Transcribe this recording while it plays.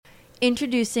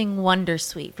Introducing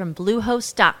Wondersuite from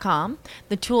Bluehost.com,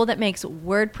 the tool that makes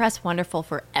WordPress wonderful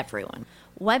for everyone.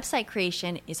 Website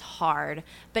creation is hard,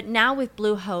 but now with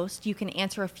Bluehost, you can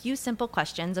answer a few simple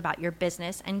questions about your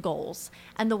business and goals,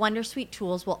 and the Wondersuite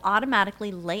tools will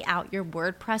automatically lay out your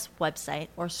WordPress website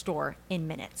or store in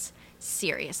minutes.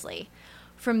 Seriously.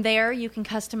 From there, you can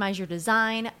customize your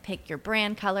design, pick your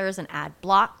brand colors, and add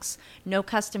blocks. No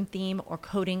custom theme or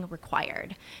coding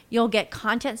required. You'll get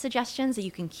content suggestions that you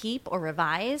can keep or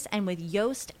revise, and with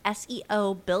Yoast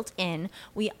SEO built in,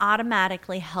 we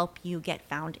automatically help you get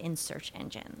found in search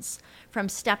engines. From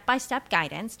step-by-step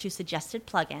guidance to suggested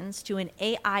plugins to an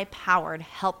AI-powered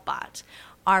help bot,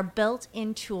 our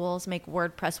built-in tools make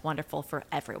WordPress wonderful for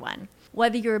everyone.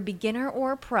 Whether you're a beginner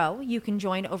or a pro, you can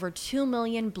join over 2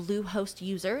 million Bluehost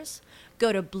users.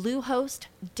 Go to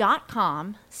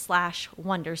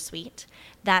bluehost.com/wondersuite.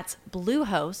 That's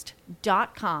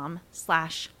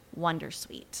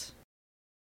bluehost.com/wondersuite.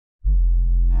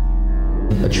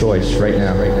 A choice right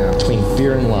now, between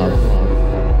fear and love.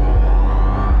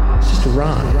 It's just a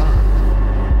rock.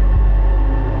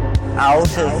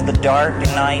 Out of the dark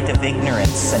night of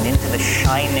ignorance and into the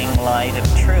shining light of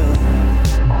truth.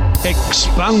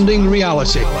 Expounding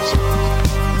reality.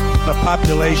 A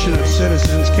population of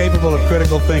citizens capable of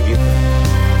critical thinking.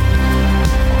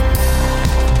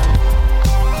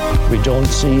 We don't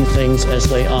see things as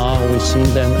they are, we see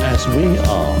them as we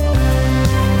are.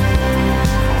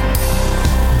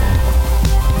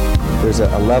 There's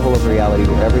a level of reality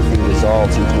where everything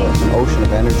dissolves into an ocean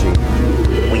of energy.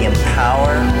 We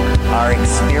empower our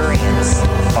experience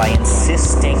by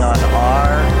insisting on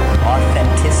our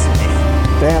authenticity.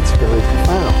 That's very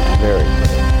profound. Very.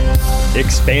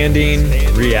 Expanding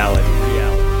reality.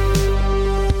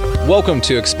 Welcome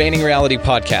to Expanding Reality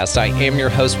Podcast. I am your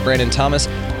host, Brandon Thomas.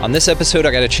 On this episode,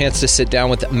 I got a chance to sit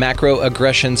down with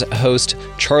Macroaggressions host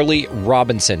Charlie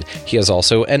Robinson. He is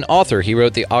also an author. He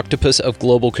wrote The Octopus of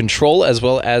Global Control, as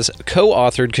well as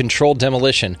co-authored Controlled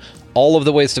Demolition. All of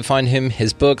the ways to find him,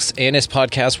 his books, and his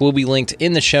podcast will be linked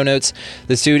in the show notes.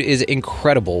 This dude is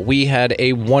incredible. We had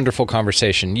a wonderful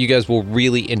conversation. You guys will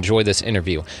really enjoy this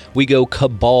interview. We go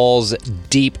cabals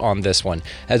deep on this one,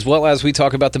 as well as we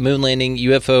talk about the moon landing,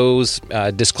 UFOs,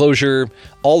 disclosure,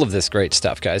 all of this great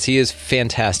stuff, guys. He is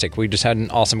fantastic. We just had an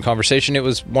awesome conversation. It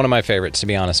was one of my favorites, to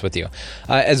be honest with you.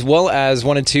 As well as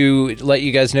wanted to let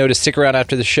you guys know to stick around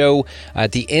after the show.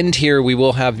 At the end here, we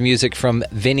will have music from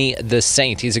Vinny the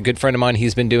Saint. He's a good friend of mine.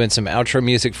 He's been doing some outro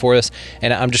music for us,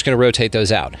 and I'm just going to rotate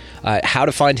those out. How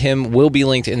to find him will be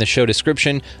linked in the show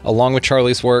description, along with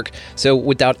Charlie's work. So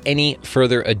without any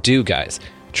further ado, guys,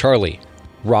 Charlie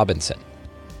Robinson.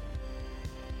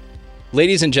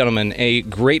 Ladies and gentlemen, a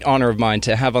great honor of mine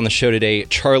to have on the show today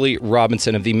Charlie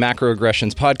Robinson of the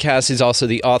Macroaggressions podcast. He's also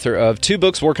the author of 2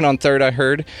 books, working on third, I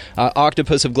heard,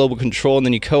 Octopus of Global Control, and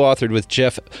then you co-authored with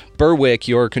Jeff Berwick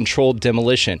your Controlled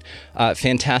Demolition.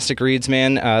 Fantastic reads,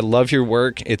 man. Love your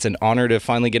work. It's an honor to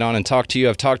finally get on and talk to you.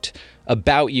 I've talked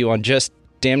about you on just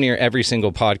damn near every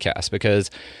single podcast because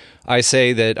I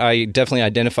say that I definitely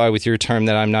identify with your term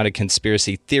that I'm not a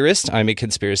conspiracy theorist. I'm a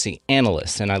conspiracy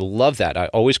analyst, and I love that. I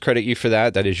always credit you for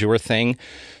that. That is your thing.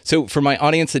 So for my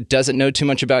audience that doesn't know too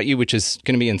much about you, which is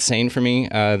going to be insane for me,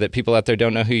 that people out there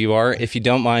don't know who you are, if you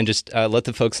don't mind, just let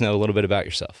the folks know a little bit about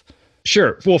yourself.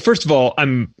 Sure. Well, first of all,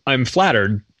 I'm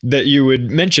flattered that you would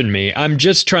mention me. I'm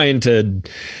just trying to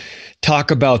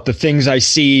talk about the things I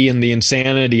see and the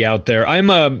insanity out there.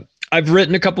 I've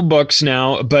written a couple books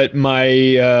now, but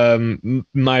my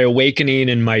my awakening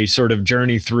and my sort of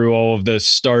journey through all of this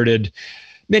started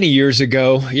many years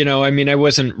ago. You know, I mean, I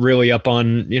wasn't really up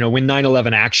on, when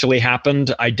 9/11 actually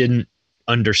happened, I didn't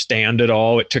understand it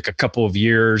all. It took a couple of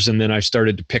years, and then I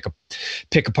started to pick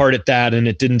apart at that, and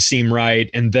it didn't seem right.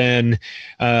 And then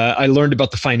I learned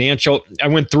about I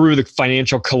went through the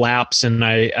financial collapse, and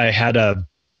I had a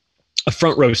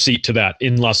front row seat to that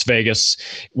in Las Vegas,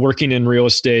 working in real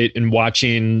estate and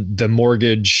watching the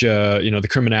mortgage, the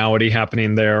criminality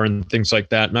happening there and things like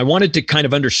that. And I wanted to kind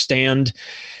of understand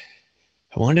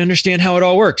how it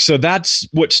all works. So that's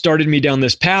what started me down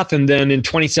this path. And then in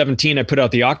 2017, I put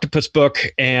out the Octopus book,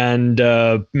 and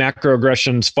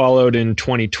Macroaggressions followed in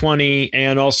 2020,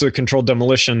 and also Controlled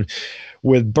Demolition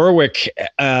with Berwick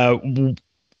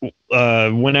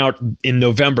went out in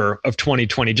November of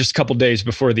 2020, just a couple days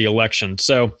before the election.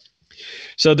 So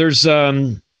there's,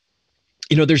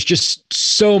 there's just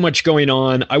so much going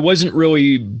on. I wasn't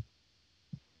really,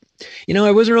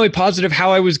 I wasn't really positive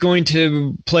how I was going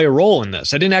to play a role in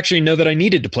this. I didn't actually know that I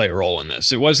needed to play a role in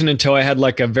this. It wasn't until I had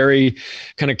like a very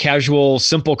kind of casual,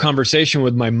 simple conversation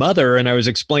with my mother, and I was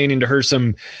explaining to her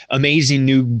some amazing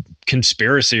new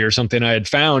conspiracy or something I had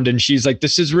found. And she's like,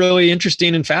 this is really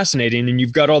interesting and fascinating, and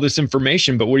you've got all this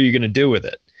information, but what are you going to do with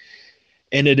it?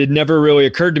 And it had never really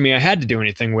occurred to me I had to do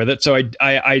anything with it. So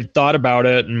I thought about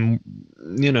it and,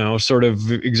 sort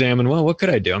of examined, well, what could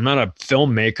I do? I'm not a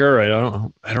filmmaker.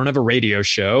 I don't have a radio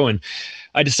show. And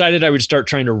I decided I would start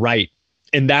trying to write.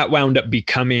 And that wound up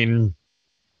becoming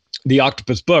the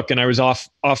Octopus book. And I was off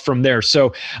from there.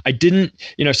 So I didn't,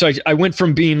 I went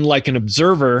from being like an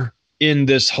observer in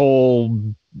this whole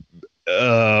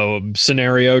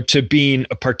scenario to being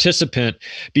a participant,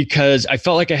 because I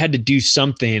felt like I had to do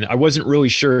something. I wasn't really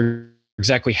sure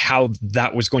exactly how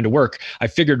that was going to work. I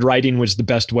figured writing was the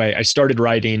best way. I started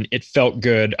writing. It felt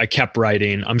good. I kept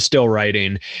writing. I'm still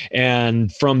writing.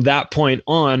 And from that point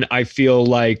on, I feel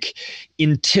like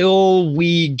until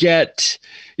we get,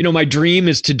 my dream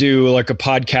is to do like a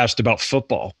podcast about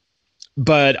football.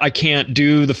 But I can't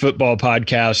do the football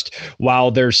podcast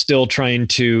while they're still trying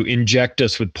to inject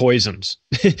us with poisons.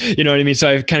 You know what I mean?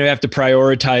 So I kind of have to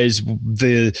prioritize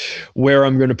where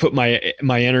I'm going to put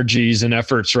my energies and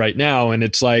efforts right now. And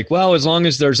it's like, well, as long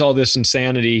as there's all this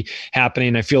insanity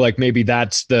happening, I feel like maybe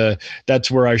that's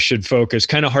where I should focus.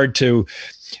 Kind of hard to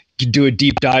do a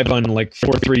deep dive on like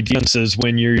 4-3 defenses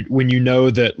when you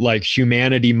know that like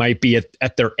humanity might be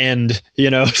at their end,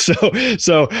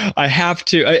 so I have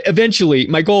to eventually,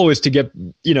 my goal is to get,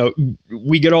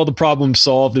 we get all the problems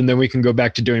solved and then we can go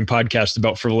back to doing podcasts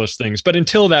about frivolous things. But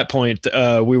until that point,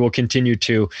 we will continue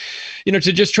to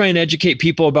just try and educate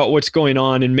people about what's going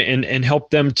on and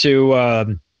help them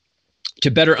to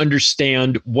better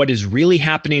understand what is really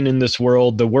happening in this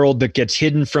world, the world that gets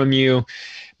hidden from you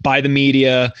by the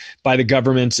media, by the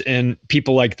governments and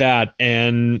people like that.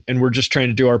 And we're just trying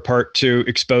to do our part to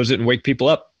expose it and wake people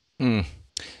up. And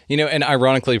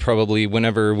ironically, probably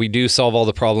whenever we do solve all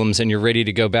the problems and you're ready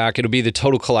to go back, it'll be the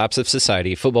total collapse of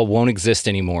society. Football won't exist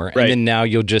anymore. Right. And then now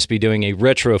you'll just be doing a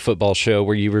retro football show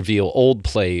where you reveal old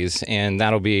plays, and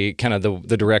that'll be kind of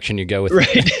the direction you go with.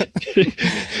 Right.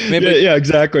 Yeah,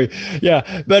 exactly.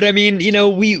 Yeah. But I mean,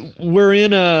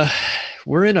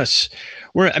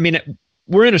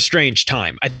 we're in a strange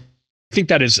time. I think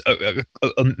that is a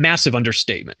massive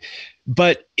understatement,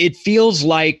 but it feels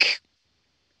like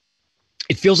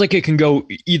it can go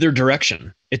either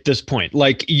direction at this point.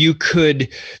 Like you could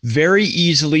very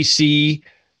easily see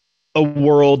a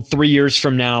world 3 years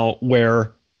from now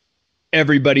where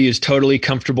everybody is totally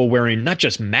comfortable wearing not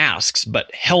just masks,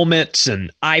 but helmets and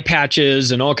eye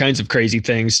patches and all kinds of crazy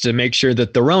things to make sure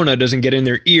that the Rona doesn't get in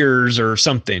their ears or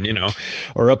something,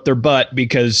 or up their butt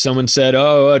because someone said,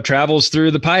 it travels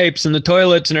through the pipes and the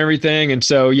toilets and everything. And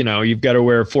so, you've got to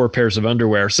wear 4 pairs of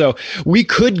underwear. So we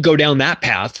could go down that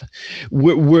path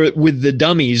with the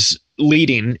dummies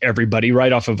leading everybody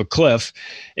right off of a cliff.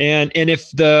 And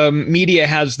if the media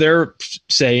has their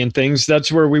say in things, that's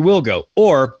where we will go.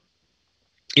 Or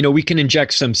we can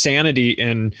inject some sanity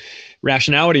and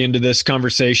rationality into this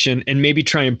conversation and maybe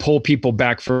try and pull people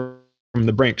back from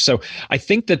the brink. So I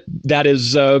think that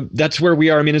is that's where we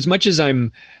are. I mean, as much as I'd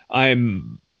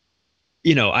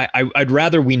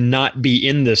rather we not be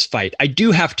in this fight. I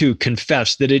do have to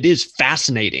confess that it is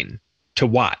fascinating to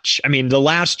watch. I mean, the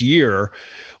last year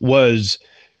was,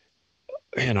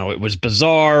 it was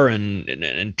bizarre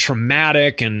and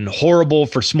traumatic and horrible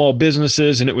for small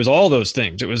businesses. And it was all those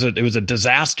things. It was a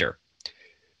disaster.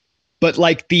 But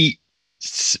like the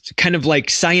kind of like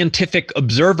scientific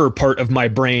observer part of my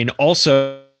brain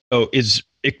also is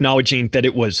acknowledging that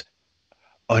it was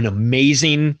an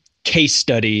amazing case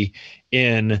study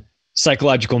in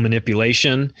psychological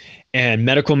manipulation and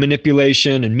medical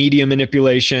manipulation and media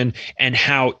manipulation, and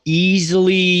how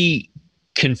easily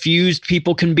confused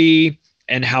people can be,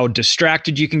 and how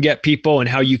distracted you can get people, and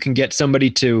how you can get somebody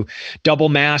to double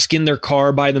mask in their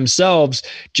car by themselves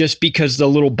just because the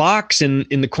little box in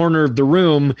the corner of the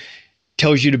room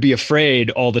tells you to be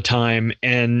afraid all the time.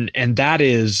 And that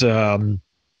is,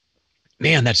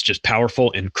 that's just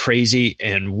powerful and crazy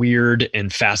and weird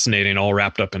and fascinating, all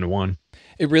wrapped up into one.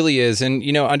 It really is. And,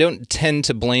 I don't tend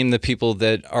to blame the people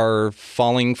that are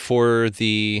falling for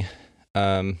the,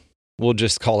 we'll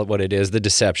just call it what it is, the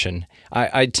deception.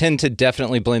 I tend to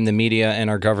definitely blame the media and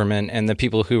our government and the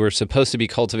people who are supposed to be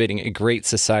cultivating a great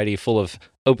society full of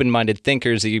open-minded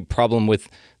thinkers. The problem with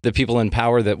the people in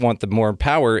power that want the more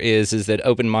power is that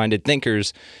open-minded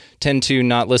thinkers tend to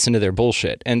not listen to their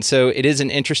bullshit. And so it is an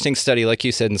interesting study, like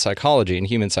you said, in psychology, in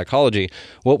human psychology,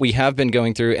 what we have been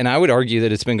going through. And I would argue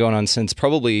that it's been going on since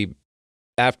probably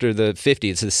after the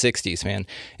 50s, the 60s, man.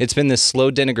 It's been this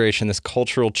slow denigration, this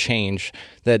cultural change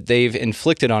that they've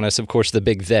inflicted on us. Of course, the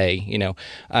big they,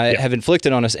 have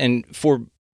inflicted on us, and for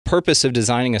purpose of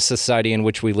designing a society in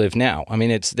which we live now. I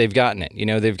mean, they've gotten it.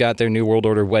 They've got their New World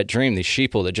Order wet dream, these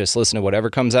sheeple that just listen to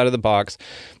whatever comes out of the box,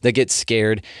 that get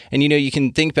scared. And, you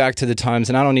can think back to the times,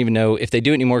 and I don't even know if they do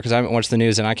it anymore because I haven't watched the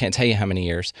news and I can't tell you how many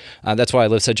years. That's why I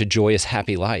live such a joyous,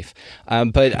 happy life.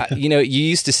 But you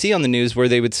used to see on the news where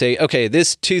they would say, okay,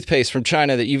 this toothpaste from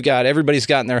China that everybody's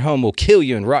got in their home will kill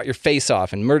you and rot your face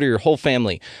off and murder your whole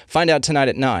family. Find out tonight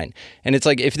at 9. And it's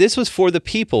like, if this was for the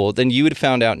people, then you would have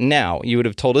found out now. You would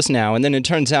have told us now. And then it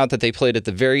turns out that they played at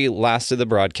the very last of the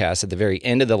broadcast, at the very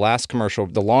end of the last commercial,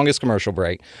 the longest commercial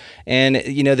break. And,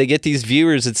 they get these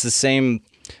viewers. It's the same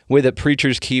way that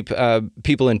preachers keep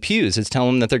people in pews. It's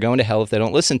telling them that they're going to hell if they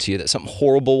don't listen to you, that something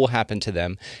horrible will happen to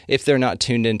them if they're not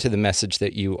tuned into the message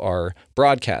that you are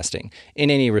broadcasting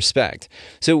in any respect.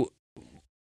 So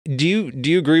do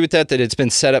you agree with that it's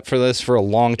been set up for this for a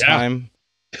long time?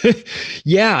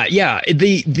 Yeah.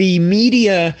 The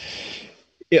media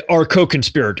are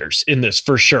co-conspirators in this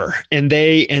for sure. And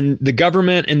the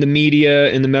government and the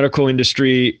media and the medical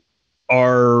industry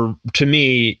are, to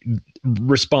me,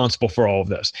 responsible for all of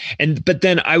this. But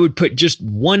then I would put just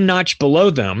one notch below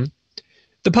them,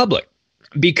 the public,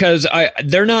 because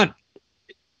they're not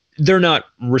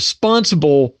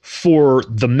responsible for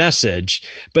the message,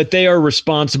 but they are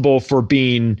responsible for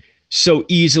being so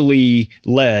easily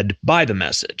led by the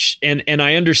message. And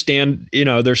I understand,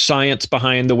 there's science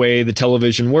behind the way the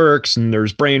television works, and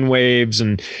there's brain waves,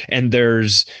 and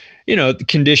there's,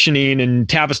 conditioning and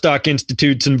Tavistock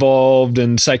Institute's involved,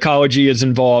 and psychology is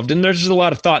involved. And there's a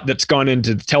lot of thought that's gone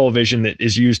into the television that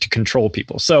is used to control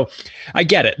people. So I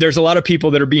get it. There's a lot of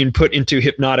people that are being put into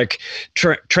hypnotic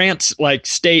trance-like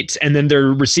states, and then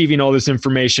they're receiving all this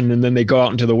information, and then they go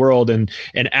out into the world and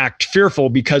act fearful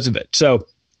because of it. So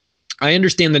I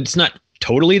understand that it's not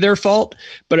totally their fault,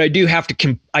 but I do have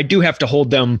to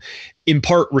hold them in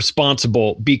part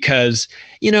responsible, because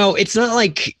it's not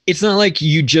like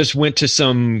you just went to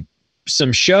some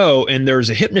show and there's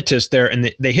a hypnotist there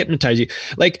and they hypnotize you.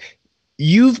 Like,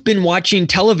 you've been watching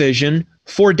television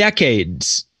for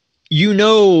decades.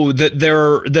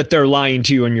 That they're lying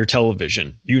to you on your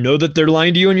television. That they're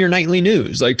lying to you on your nightly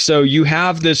news. Like, so you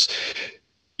have this.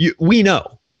 We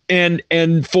know. And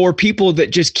for people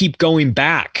that just keep going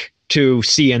back to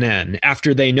CNN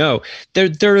after they know,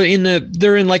 they're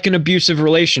in like an abusive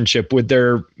relationship with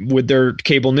their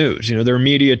cable news. Their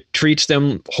media treats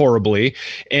them horribly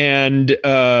and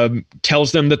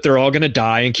tells them that they're all going to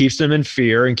die and keeps them in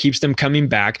fear and keeps them coming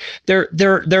back. They're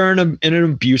in an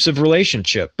abusive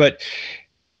relationship, but.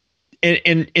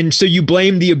 And so you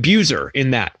blame the abuser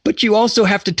in that, but you also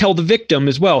have to tell the victim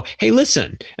as well. Hey,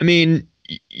 listen, I mean,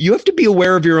 you have to be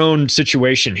aware of your own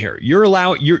situation here. You're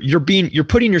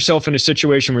putting yourself in a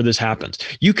situation where this happens.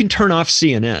 You can turn off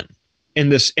CNN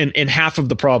and half of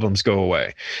the problems go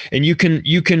away. And you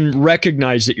can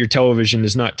recognize that your television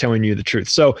is not telling you the truth.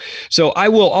 So I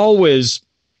will always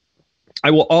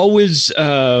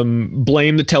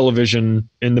blame the television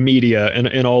and the media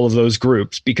and all of those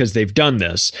groups, because they've done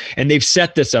this and they've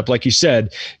set this up, like you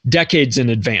said, decades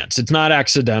in advance. It's not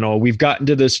accidental. We've gotten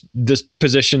to this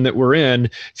position that we're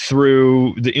in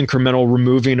through the incremental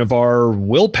removing of our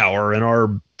willpower and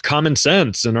our common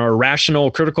sense and our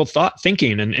rational critical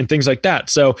thinking and things like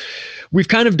that. So we've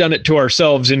kind of done it to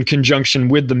ourselves in conjunction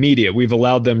with the media. We've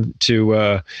allowed them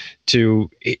to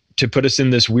put us in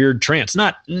this weird trance.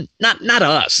 Not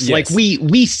us. Yes. Like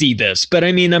we see this, but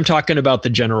I mean, I'm talking about the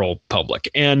general public.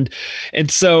 And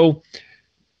so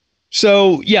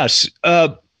yes,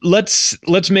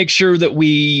 let's make sure that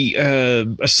we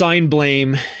assign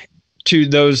blame to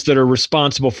those that are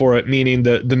responsible for it, meaning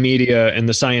the media and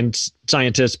the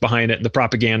scientists behind it, and the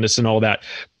propagandists and all that.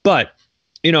 But,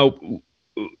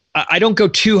 I don't go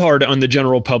too hard on the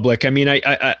general public. I mean,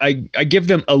 I give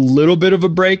them a little bit of a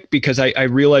break, because I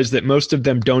realize that most of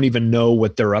them don't even know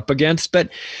what they're up against. But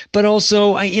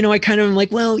also, I kind of am like,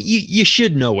 well, you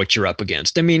should know what you're up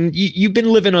against. I mean, you've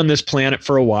been living on this planet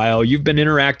for a while. You've been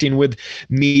interacting with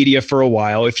media for a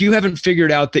while. If you haven't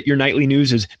figured out that your nightly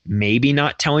news is maybe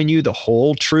not telling you the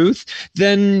whole truth,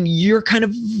 then you're kind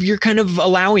of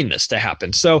allowing this to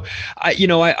happen. So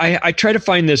I try to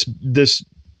find this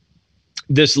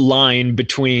line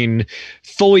between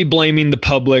fully blaming the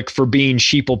public for being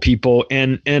sheeple people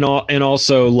and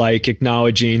also like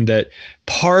acknowledging that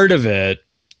part of it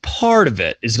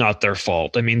is not their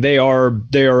fault. I mean, they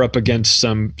are up against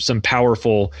some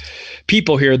powerful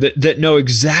people here that know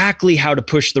exactly how to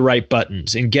push the right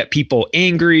buttons and get people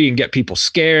angry and get people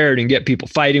scared and get people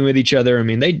fighting with each other. I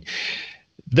mean,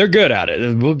 they're good at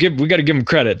it. We got to give them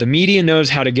credit. The media knows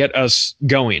how to get us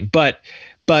going, but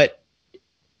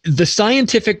the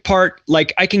scientific part,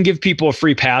 like I can give people a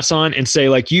free pass on and say,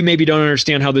 like, you maybe don't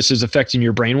understand how this is affecting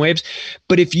your brainwaves.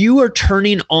 But if you are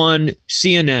turning on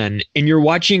CNN and you're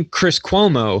watching Chris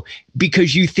Cuomo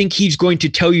because you think he's going to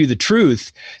tell you the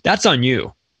truth, that's on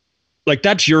you. Like,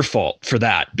 that's your fault for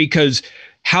that, because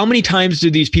how many times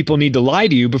do these people need to lie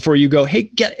to you before you go,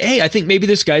 hey, I think maybe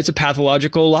this guy's a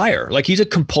pathological liar. Like, he's a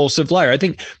compulsive liar. I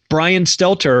think Brian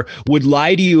Stelter would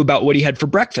lie to you about what he had for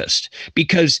breakfast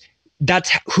because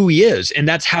that's who he is and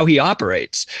that's how he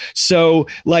operates. So,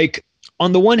 like,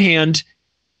 on the one hand,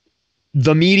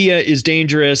 the media is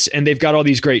dangerous and they've got all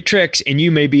these great tricks and you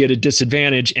may be at a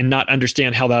disadvantage and not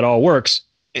understand how that all works.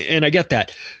 And I get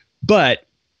that. But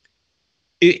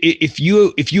if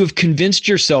you have convinced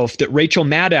yourself that Rachel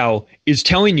Maddow is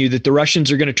telling you that the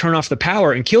Russians are going to turn off the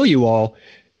power and kill you all,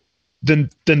 then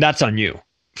that's on you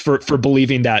for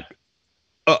believing that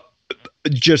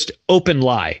just open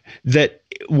lie that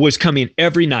was coming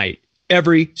every night,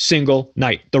 every single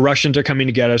night. The Russians are coming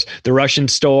to get us. The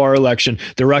Russians stole our election.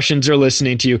 The Russians are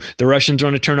listening to you. The Russians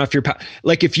want to turn off your power.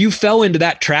 Like, if you fell into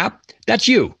that trap, that's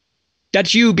you.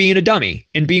 That's you being a dummy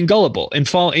and being gullible and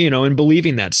and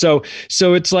believing that. So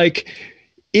it's like,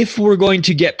 if we're going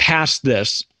to get past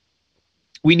this,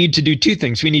 we need to do two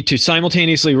things. We need to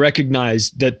simultaneously recognize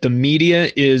that the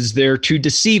media is there to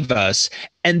deceive us.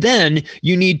 And then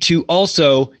you need to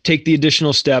also take the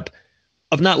additional step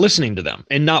of not listening to them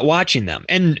and not watching them.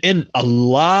 And a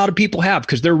lot of people have,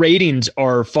 because their ratings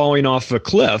are falling off a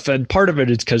cliff. And part of it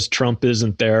is because Trump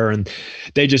isn't there and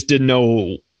they just didn't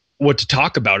know what to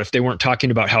talk about if they weren't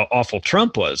talking about how awful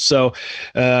Trump was. So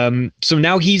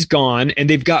now he's gone and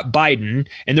they've got Biden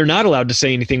and they're not allowed to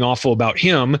say anything awful about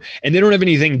him. And they don't have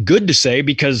anything good to say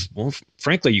because, well,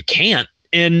 frankly, you can't.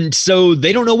 And so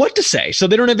they don't know what to say. So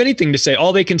they don't have anything to say.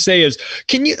 All they can say is,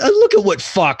 can you look at what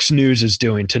Fox News is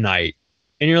doing tonight?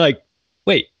 And you're like,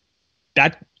 wait,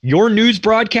 that your news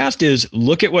broadcast is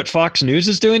look at what Fox News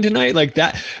is doing tonight? Like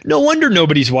that? No wonder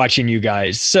nobody's watching you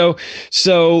guys. So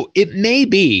it may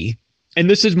be, and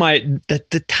this is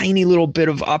the tiny little bit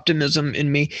of optimism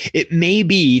in me. It may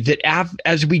be that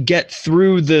as we get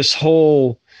through this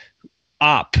whole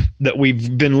op that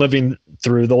we've been living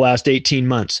through the last 18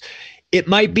 months, it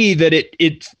might be that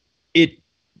it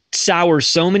sours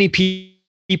so many people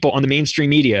on the mainstream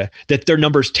media that their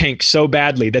numbers tank so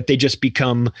badly that they just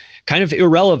become kind of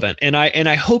irrelevant. And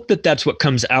I hope that that's what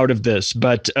comes out of this.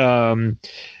 But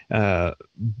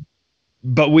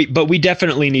we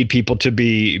definitely need people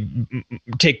to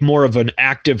take more of an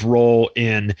active role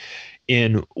in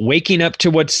waking up to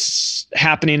what's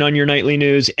happening on your nightly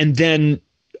news. And then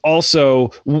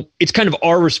also, it's kind of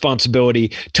our responsibility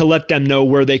to let them know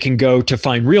where they can go to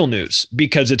find real news,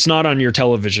 because it's not on your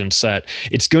television set.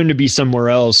 It's going to be somewhere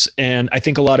else. And I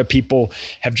think a lot of people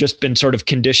have just been sort of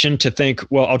conditioned to think,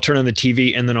 well, I'll turn on the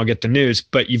TV and then I'll get the news.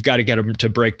 But you've got to get them to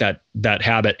break that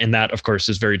habit. And that, of course,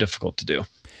 is very difficult to do.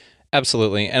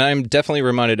 Absolutely. And I'm definitely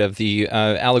reminded of the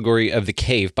allegory of the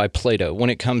cave by Plato when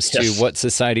it comes to what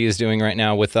society is doing right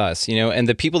now with us, and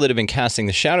the people that have been casting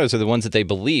the shadows are the ones that they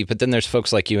believe. But then there's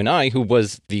folks like you and I, who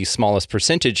was the smallest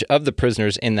percentage of the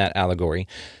prisoners in that allegory,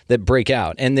 that break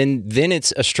out. And then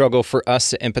it's a struggle for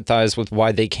us to empathize with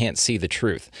why they can't see the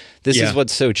truth. This is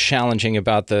what's so challenging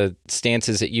about the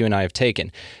stances that you and I have taken.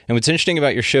 And what's interesting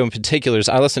about your show in particular is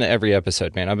I listen to every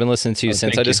episode, man. I've been listening to you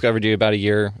since I discovered you about a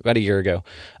year ago.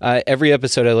 Every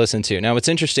episode I listen to. Now, what's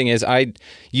interesting is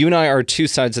you and I are two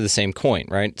sides of the same coin,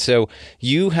 right? So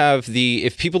you have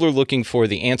if people are looking for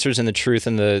the answers and the truth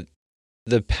and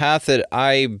the path that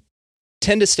I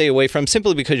tend to stay away from,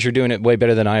 simply because you're doing it way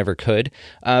better than I ever could.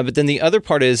 But then the other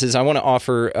part is I want to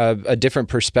offer a different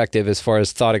perspective as far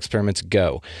as thought experiments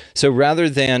go. So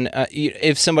rather than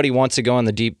if somebody wants to go on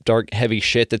the deep, dark, heavy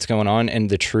shit that's going on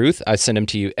and the truth, I send them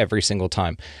to you every single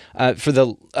time.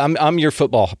 I'm your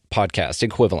football podcast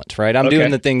equivalent, right? I'm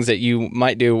doing the things that you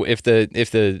might do if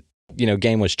the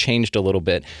game was changed a little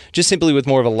bit, just simply with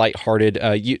more of a lighthearted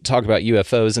talk about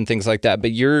UFOs and things like that.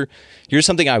 But you're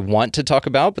something I want to talk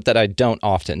about, but that I don't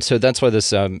often. So that's why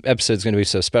this episode is going to be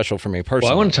so special for me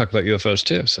personally. Well, I want to talk about UFOs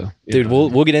too. So, dude,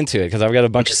 we'll get into it because I've got a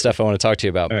bunch of stuff I want to talk to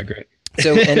you about. All right, great.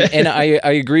 So, and I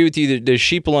agree with you that the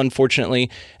sheeple, unfortunately,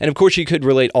 and of course you could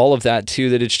relate all of that to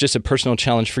that it's just a personal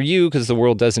challenge for you because the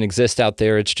world doesn't exist out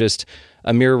there. It's just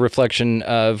a mirror reflection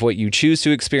of what you choose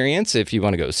to experience if you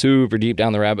want to go super deep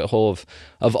down the rabbit hole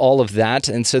of all of that.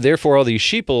 And so therefore all these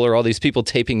sheeple are all these people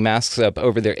taping masks up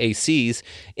over their ACs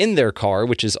in their car,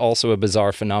 which is also a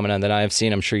bizarre phenomenon that I have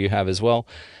seen. I'm sure you have as well.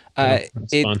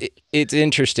 It's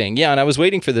interesting. Yeah. And I'm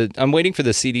waiting for the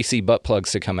CDC butt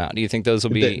plugs to come out. Do you think those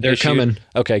will be They're issued? coming.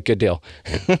 Okay, good deal.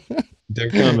 They're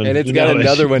coming. And it's got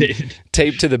another one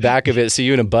taped to the back of it. So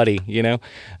you and a buddy,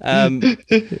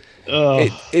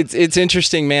 it's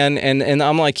interesting, man. And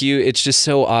I'm like you, it's just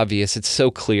so obvious. It's so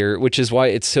clear, which is why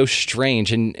it's so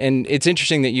strange. And it's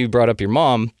interesting that you brought up your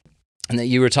mom and that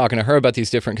you were talking to her about these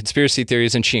different conspiracy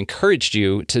theories, and she encouraged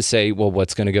you to say, well,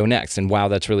 what's going to go next? And wow,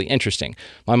 that's really interesting.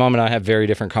 My mom and I have very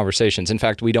different conversations. In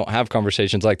fact, we don't have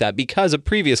conversations like that because of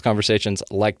previous conversations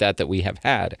like that we have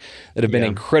had that have been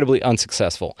incredibly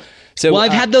unsuccessful. So, well,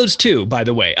 I've had those too, by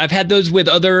the way. I've had those with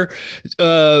other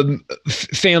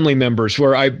family members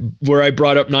where I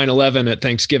brought up 9/11 at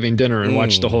Thanksgiving dinner and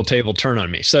watched the whole table turn on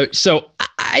me. So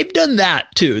I've done that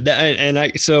too.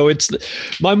 So it's,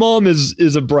 my mom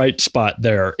is a bright spot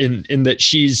there in that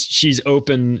she's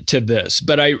open to this,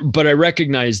 but I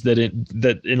recognize that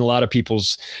in a lot of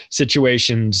people's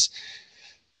situations,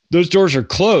 those doors are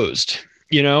closed,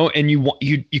 and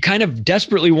you kind of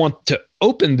desperately want to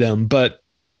open them, but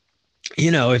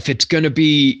if it's going to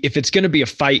be a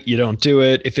fight, you don't do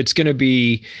it. If it's going to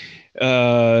be,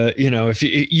 if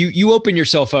you open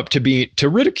yourself up to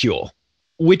ridicule,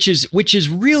 which is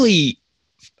really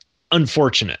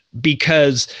unfortunate,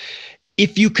 because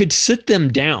if you could sit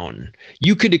them down,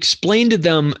 you could explain to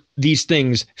them these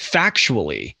things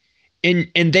factually, and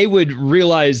they would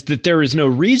realize that there is no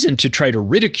reason to try to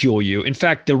ridicule you. In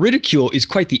fact, the ridicule is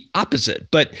quite the opposite.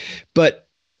 But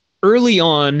early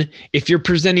on, if you're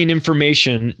presenting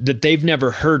information that they've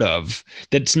never heard of,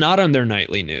 that's not on their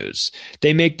nightly news,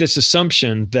 they make this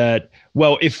assumption that,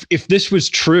 well, if this was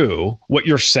true, what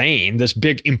you're saying, this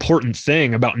big important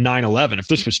thing about 9/11, if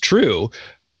this was true,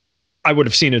 I would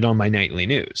have seen it on my nightly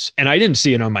news. And I didn't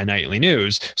see it on my nightly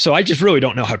news. So I just really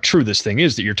don't know how true this thing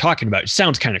is that you're talking about. It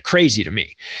sounds kind of crazy to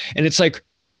me. And it's like,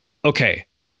 okay,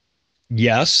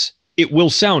 yes, it will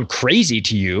sound crazy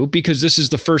to you because this is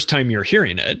the first time you're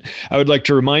hearing it. I would like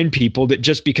to remind people that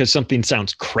just because something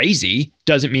sounds crazy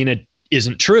doesn't mean it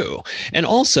isn't true. And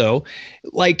also,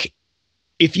 like,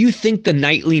 if you think the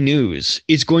nightly news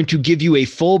is going to give you a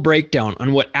full breakdown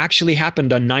on what actually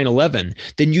happened on 9/11,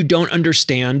 then you don't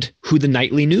understand who the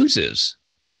nightly news is.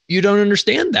 You don't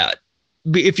understand that.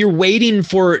 If you're waiting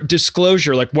for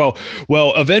disclosure, like, well,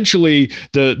 eventually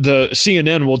the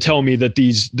CNN will tell me that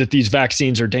these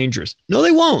vaccines are dangerous. No, they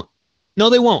won't.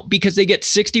 No, they won't, because they get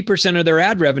 60% of their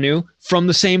ad revenue from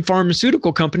the same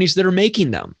pharmaceutical companies that are making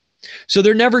them. So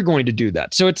they're never going to do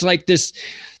that. So it's like this.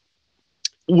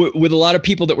 With a lot of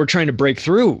people that we're trying to break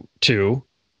through to,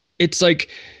 it's like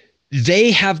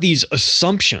they have these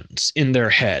assumptions in their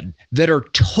head that are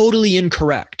totally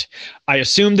incorrect. I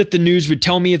assumed that the news would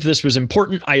tell me if this was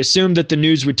important. I assumed that the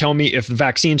news would tell me if the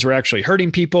vaccines were actually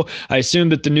hurting people. I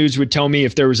assumed that the news would tell me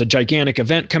if there was a gigantic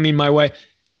event coming my way.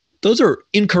 Those are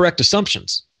incorrect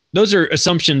assumptions. Those are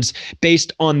assumptions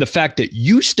based on the fact that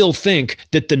you still think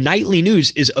that the nightly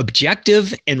news is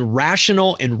objective and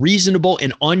rational and reasonable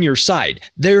and on your side.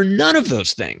 They're none of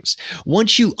those things.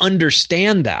 Once you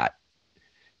understand that,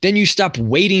 then you stop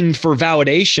waiting for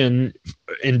validation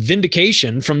and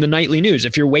vindication from the nightly news.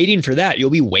 If you're waiting for that, you'll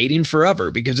be waiting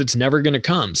forever because it's never going to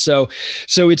come. So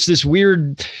it's this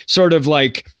weird sort of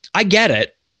like, I get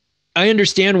it. I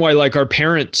understand why, like, our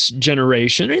parents'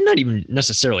 generation, and not even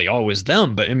necessarily always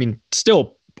them, but I mean,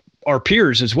 still our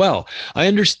peers as well. I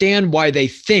understand why they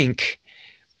think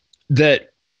that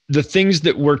the things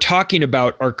that we're talking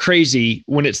about are crazy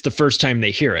when it's the first time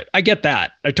they hear it. I get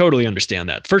that. I totally understand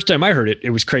that. First time I heard it,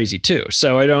 it was crazy too.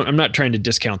 So I'm not trying to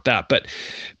discount that, but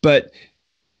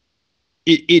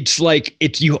it's like,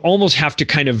 you almost have to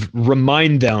kind of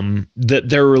remind them that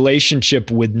their relationship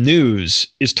with news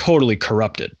is totally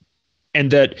corrupted. And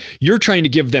that you're trying to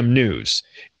give them news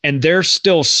and they're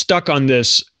still stuck on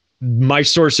this. My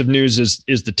source of news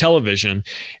is the television.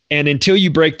 And until you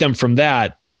break them from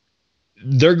that,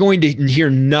 they're going to hear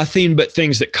nothing but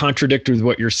things that contradict with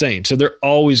what you're saying. So they're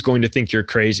always going to think you're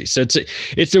crazy. So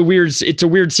it's a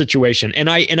weird situation. And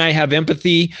I have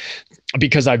empathy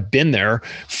because I've been there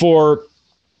for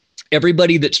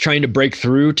everybody that's trying to break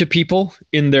through to people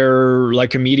in their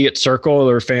like immediate circle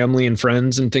or family and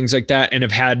friends and things like that, and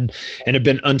have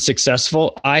been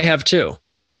unsuccessful. I have too.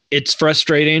 It's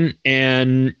frustrating.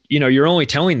 And, you're only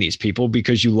telling these people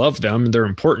because you love them and they're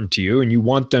important to you and you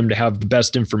want them to have the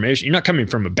best information. You're not coming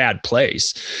from a bad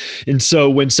place. And so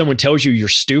when someone tells you you're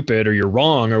stupid or you're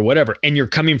wrong or whatever, and you're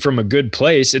coming from a good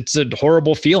place, it's a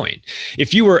horrible feeling.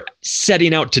 If you were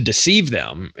setting out to deceive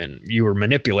them and you were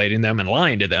manipulating them and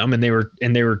lying to them and they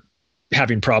were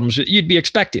having problems, you'd be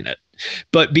expecting it.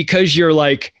 But because you're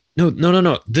like,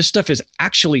 no. This stuff is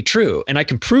actually true and I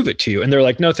can prove it to you. And they're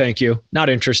like, no, thank you. Not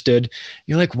interested.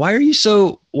 You're like, why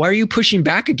are you pushing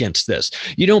back against this?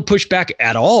 You don't push back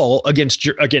at all against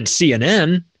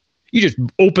CNN. You just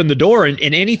open the door and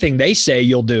anything they say,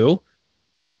 you'll do.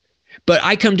 But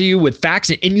I come to you with facts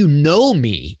and you know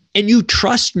me and you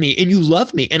trust me and you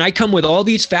love me. And I come with all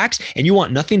these facts and you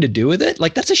want nothing to do with it.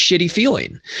 Like, that's a shitty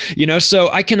feeling, so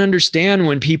I can understand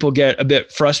when people get a bit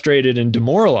frustrated and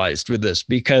demoralized with this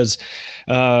because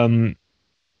we're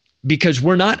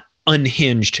not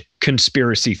unhinged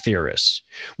conspiracy theorists.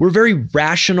 We're very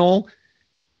rational,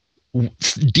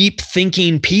 deep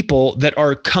thinking people that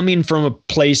are coming from a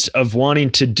place of wanting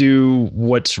to do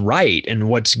what's right and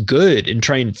what's good and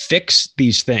try and fix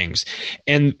these things.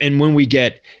 And when we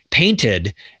get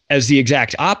painted as the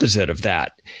exact opposite of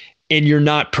that, and you're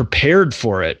not prepared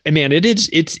for it, I mean, it's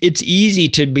easy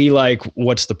to be like,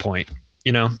 what's the point?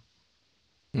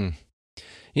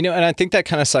 And I think that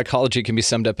kind of psychology can be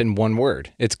summed up in one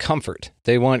word. It's comfort.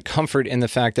 They want comfort in the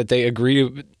fact that they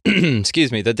agree to,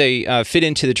 excuse me, that they fit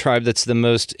into the tribe that's the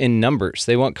most in numbers.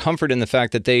 They want comfort in the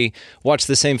fact that they watch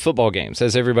the same football games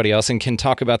as everybody else and can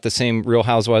talk about the same Real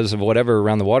Housewives of whatever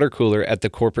around the water cooler at the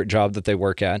corporate job that they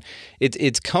work at.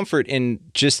 It's comfort in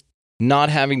just not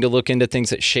having to look into things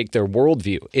that shake their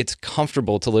worldview. It's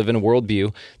comfortable to live in a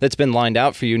worldview that's been lined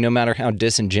out for you, no matter how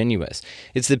disingenuous.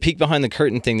 It's the peek behind the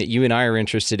curtain thing that you and I are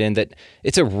interested in, that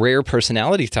it's a rare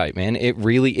personality type, man. It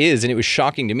really is. And it was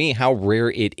shocking to me how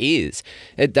rare it is.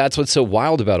 That's what's so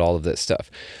wild about all of this stuff.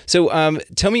 So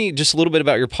tell me just a little bit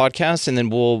about your podcast, and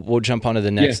then we'll jump on to the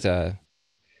next.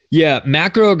 Yeah,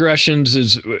 Macroaggressions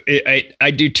is, I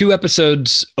do 2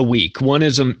 episodes a week. One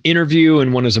is an interview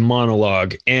and one is a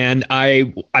monologue. And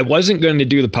I wasn't going to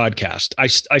do the podcast.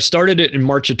 I started it in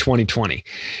March of 2020,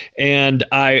 and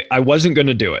I wasn't going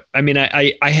to do it. I mean,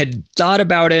 I had thought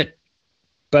about it,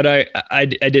 but I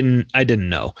didn't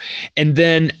know. And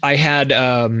then I had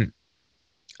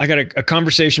I got a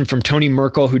conversation from Tony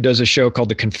Merkel, who does a show called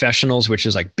The Confessionals, which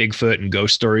is like Bigfoot and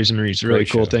ghost stories and these really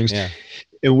cool things. Yeah.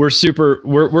 And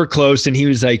we're close. And he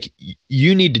was like,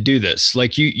 you need to do this.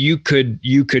 Like you could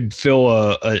fill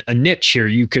a niche here.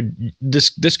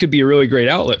 This could be a really great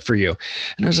outlet for you.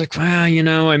 And I was like, wow,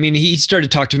 I mean, he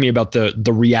started talking to me about the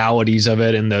realities of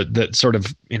it and the sort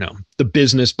of, the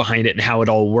business behind it and how it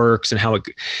all works and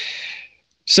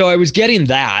so I was getting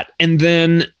that. And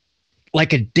then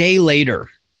like a day later,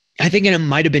 I think it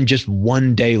might've been just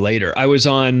one day later, I was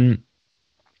on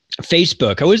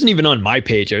Facebook. I wasn't even on my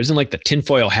page. I was in like the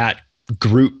Tinfoil Hat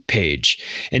group page,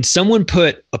 and someone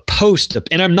put a post up,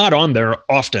 and I'm not on there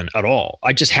often at all.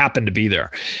 I just happened to be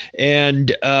there.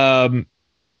 And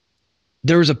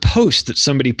there was a post that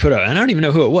somebody put up, and I don't even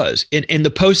know who it was. And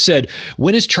the post said,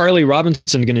 when is Charlie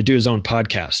Robinson going to do his own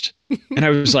podcast? And I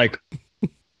was like,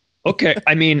 okay.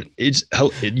 I mean, it's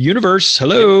universe.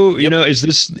 Hello. Yep. Is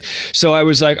this? So I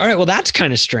was like, all right, well, that's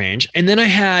kind of strange. And then I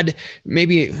had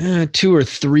maybe 2 or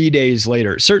 3 days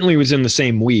later, certainly within the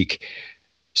same week,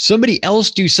 somebody else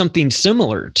do something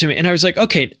similar to me. And I was like,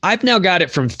 okay, I've now got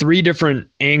it from 3 different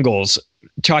angles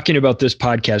talking about this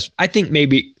podcast. I think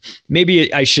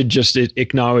maybe I should just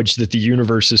acknowledge that the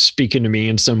universe is speaking to me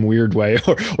in some weird way,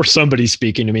 or somebody's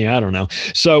speaking to me. I don't know.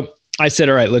 So I said,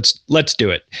 all right, let's do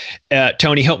it.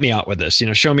 Tony, help me out with this,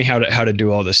 show me how to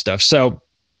do all this stuff. So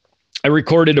I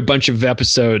recorded a bunch of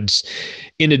episodes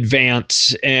in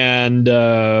advance and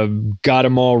got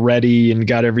them all ready and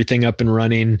got everything up and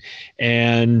running,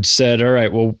 and said, all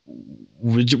right, well,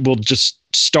 we'll just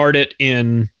start it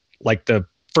in like the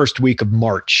first week of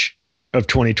March of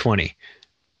 2020.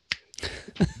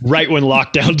 Right when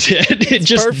lockdowns hit. It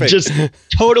just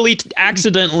totally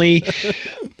accidentally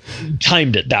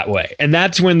timed it that way. And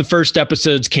that's when the first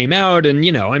episodes came out. And,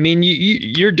 I mean,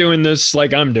 you're doing this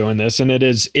like I'm doing this. And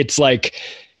it's like,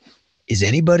 is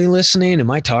anybody listening? Am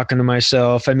I talking to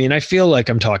myself? I mean, I feel like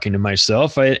I'm talking to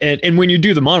myself. And when you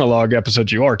do the monologue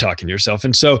episodes, you are talking to yourself.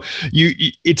 And so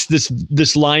it's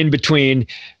this line between,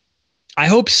 I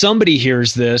hope somebody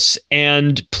hears this,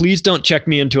 and please don't check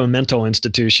me into a mental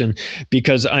institution,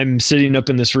 because I'm sitting up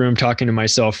in this room talking to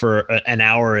myself for an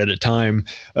hour at a time.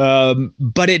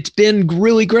 But it's been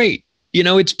really great.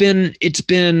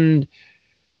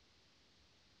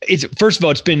 First of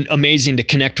all, it's been amazing to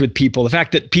connect with people. The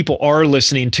fact that people are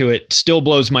listening to it still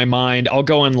blows my mind. I'll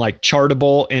go on like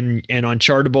Chartable, and on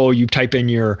Chartable, you type in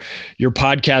your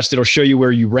podcast, it'll show you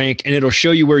where you rank, and it'll show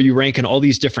you where you rank in all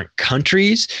these different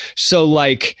countries. So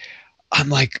like, I'm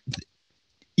like,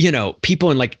 people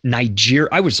in like Nigeria,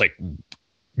 I was like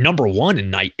number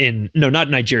 1 not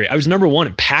Nigeria. I was number 1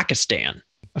 in Pakistan.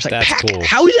 I was like, That's cool.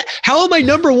 How is that? How am I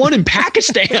number one in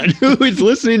Pakistan? Who is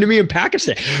listening to me in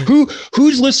Pakistan?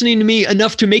 Who's listening to me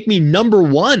enough to make me number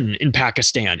one in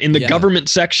Pakistan in the government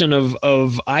section of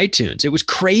iTunes? It was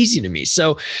crazy to me.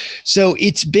 So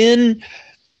that's been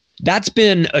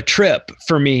a trip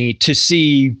for me to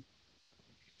see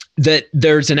that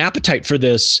there's an appetite for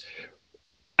this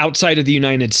outside of the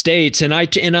United States. And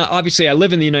obviously I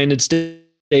live in the United States.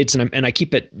 And I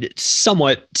keep it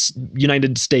somewhat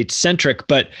United States centric,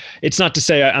 but it's not to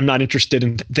say I'm not interested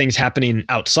in things happening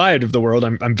outside of the world.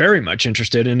 I'm very much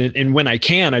interested in it. And when I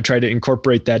can, I try to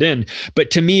incorporate that in.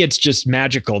 But to me, it's just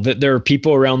magical that there are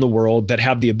people around the world that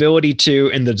have the ability to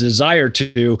and the desire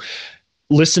to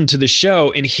listen to the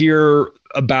show and hear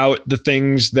about the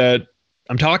things that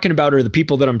I'm talking about or the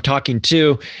people that I'm talking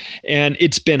to. And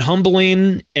it's been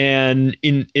humbling, and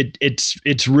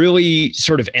it's really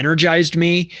sort of energized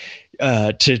me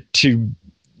to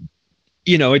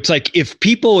it's like if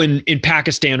people in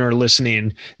Pakistan are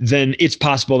listening, then it's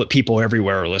possible that people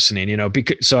everywhere are listening,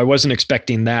 because so I wasn't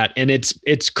expecting that. And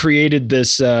it's created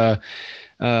this just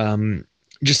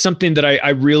something that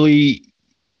I really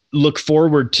look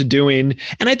forward to doing.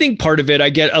 And I think part of it,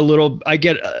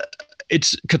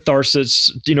 it's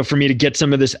catharsis, for me to get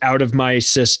some of this out of my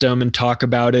system and talk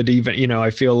about it. Even, I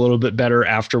feel a little bit better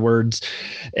afterwards.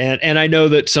 And I know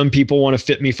that some people want to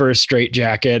fit me for a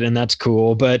straitjacket, and that's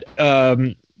cool. But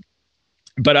I've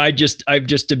just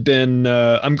been,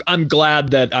 I'm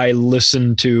glad that I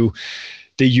listened to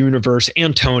the universe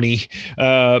and Tony,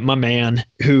 my man,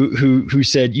 who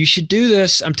said, you should do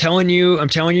this. I'm telling you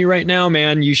right now,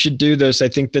 man, you should do this. I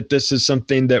think that this is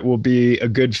something that will be a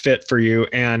good fit for you.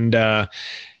 And I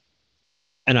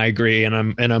agree. And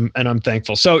I'm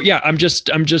thankful. So yeah, I'm just,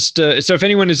 so if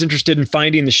anyone is interested in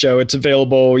finding the show, it's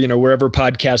available, wherever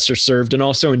podcasts are served, and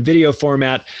also in video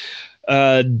format.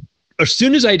 As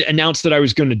soon as I announced that I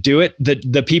was going to do it,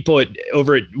 the people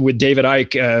with David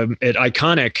Icke at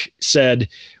Iconic said,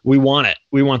 we want it.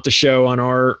 We want the show on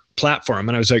our platform.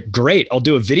 And I was like, great, I'll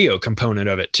do a video component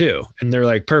of it too. And they're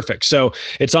like, perfect. So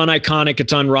it's on Iconic,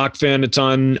 it's on Rockfin, it's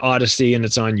on Odyssey, and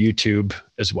it's on YouTube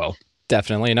as well.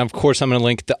 Definitely. And of course, I'm going to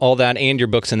link all that and your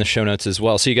books in the show notes as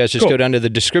well. So you guys just go down to the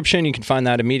description. You can find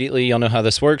that immediately. You'll know how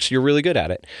this works. You're really good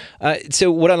at it. So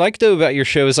what I like, though, about your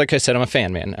show is, like I said, I'm a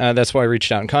fan, man. That's why I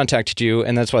reached out and contacted you.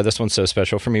 And that's why this one's so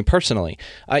special for me personally.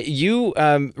 You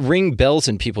ring bells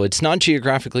in people. It's not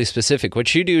geographically specific.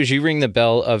 What you do is you ring the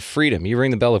bell of freedom. You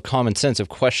ring the bell of common sense, of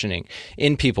questioning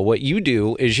in people. What you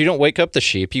do is you don't wake up the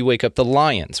sheep. You wake up the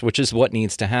lions, which is what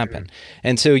needs to happen.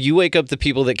 And so you wake up the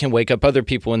people that can wake up other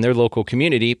people in their local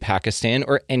community, Pakistan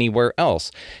or anywhere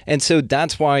else. And so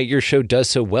that's why your show does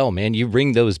so well, man. You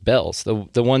ring those bells,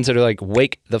 the ones that are like,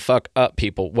 wake the fuck up,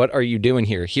 people. What are you doing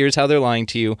here? Here's how they're lying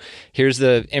to you. Here's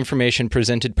the information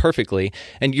presented perfectly.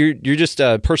 And you're just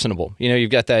personable. You've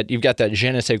got that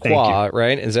je ne sais quoi,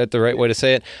 right? Is that the right way to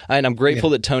say it? And I'm grateful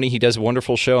that Tony, he does a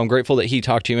wonderful show. I'm grateful that he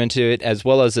talked you into it, as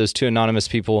well as those two anonymous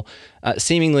people,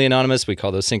 seemingly anonymous. We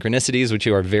call those synchronicities, which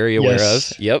you are very aware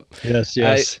of. Yep.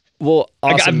 Yes. Well,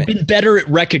 awesome. I've been better at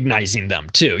recognizing them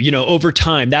too, over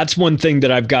time. That's one thing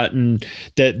that I've gotten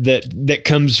that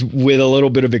comes with a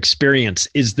little bit of experience,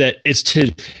 is that it's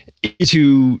to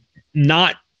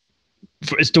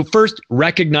first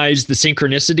recognize the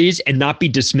synchronicities and not be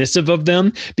dismissive of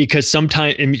them, because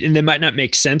sometimes, and they might not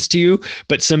make sense to you,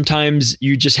 but sometimes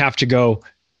you just have to go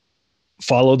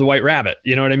follow the white rabbit.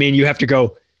 You know what I mean? You have to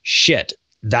go, shit,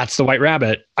 that's the white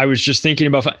rabbit. I was just thinking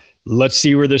about, let's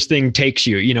see where this thing takes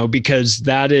you, because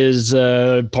that is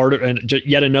part of, and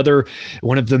yet another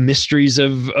one of the mysteries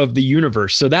of the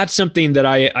universe. So that's something that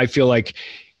I feel like,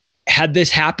 had this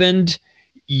happened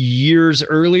years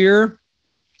earlier,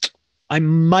 I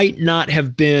might not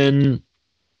have been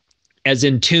as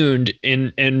in tuned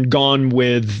and gone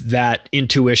with that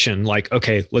intuition, like,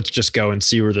 okay, let's just go and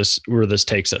see where this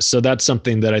takes us. So that's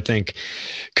something that I think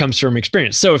comes from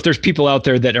experience. So if there's people out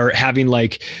there that are having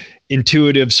like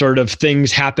intuitive sort of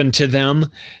things happen to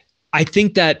them, I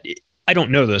think that, I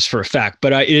don't know this for a fact,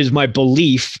 but it is my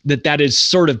belief that is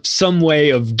sort of some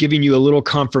way of giving you a little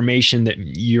confirmation that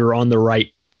you're on the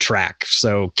right track.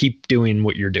 So keep doing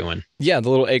what you're doing. Yeah, the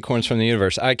little acorns from the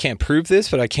universe. I can't prove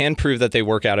this, but I can prove that they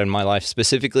work out in my life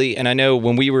specifically. And I know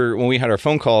when we had our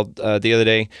phone call the other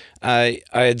day, I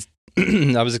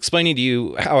was explaining to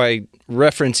you how I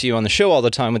reference you on the show all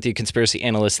the time with the conspiracy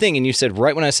analyst thing, and you said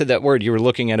right when I said that word, you were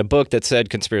looking at a book that said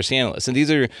conspiracy analyst. And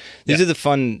these are the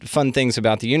fun things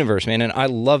about the universe, man. And I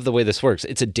love the way this works.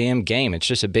 It's a damn game. It's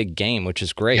just a big game, which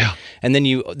is great. Yeah. And then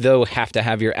you, though, have to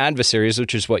have your adversaries,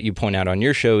 which is what you point out on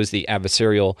your show, is the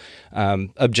adversarial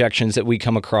objections that we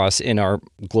come across in our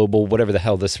global, whatever the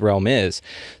hell this realm is.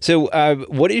 So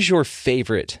what is your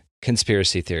favorite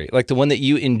conspiracy theory, like the one that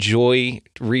you enjoy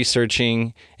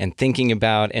researching and thinking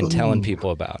about and telling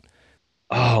people about?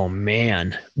 Oh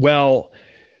man. Well,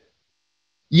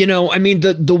 I mean,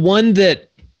 the one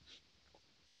that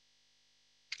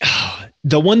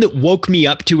woke me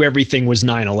up to everything was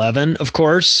 9/11, of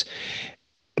course,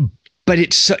 but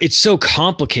it's so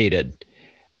complicated.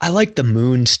 I like the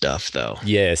moon stuff though.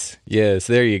 Yes.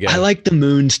 There you go. I like the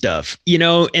moon stuff,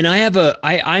 and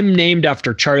I'm named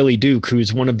after Charlie Duke,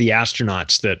 who's one of the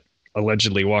astronauts that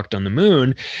allegedly walked on the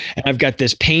moon. And I've got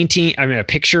this painting, a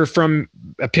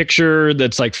picture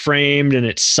that's like framed and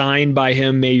it's signed by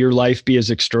him. May your life be as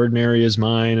extraordinary as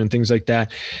mine and things like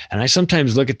that. And I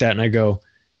sometimes look at that and I go,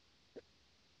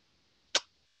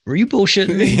 were you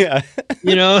bullshitting me? Yeah.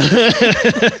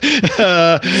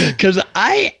 Because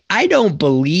I don't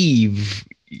believe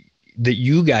that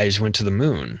you guys went to the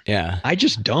moon. Yeah. I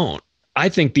just don't. I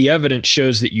think the evidence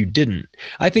shows that you didn't.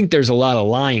 I think there's a lot of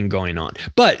lying going on.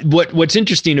 But what's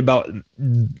interesting about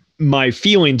my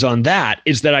feelings on that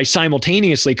is that I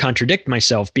simultaneously contradict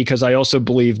myself, because I also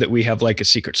believe that we have like a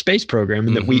secret space program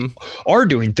and that we are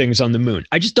doing things on the moon.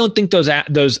 I just don't think those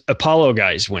Apollo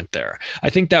guys went there. I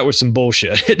think that was some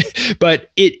bullshit. But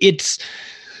it's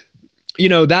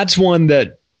that's one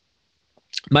that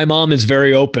my mom is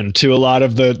very open to. A lot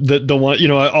of the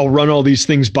one, I'll run all these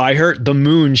things by her. The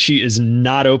moon, she is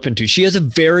not open to. She has a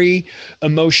very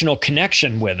emotional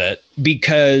connection with it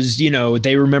because,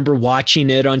 they remember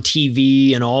watching it on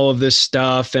TV and all of this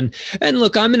stuff. And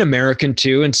look, I'm an American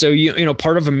too. And so,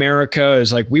 part of America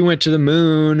is like, we went to the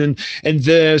moon and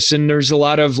this, and there's a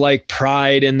lot of like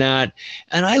pride in that.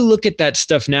 And I look at that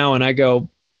stuff now and I go,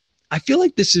 I feel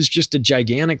like this is just a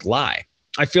gigantic lie.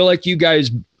 I feel like you guys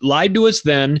lied to us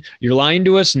then. You're lying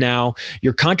to us now.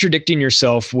 You're contradicting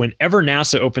yourself whenever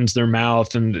NASA opens their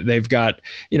mouth, and they've got,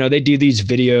 they do these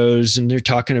videos and they're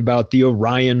talking about the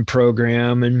Orion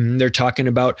program and they're talking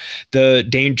about the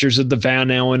dangers of the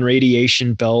Van Allen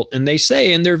radiation belt. And they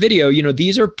say in their video,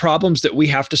 these are problems that we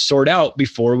have to sort out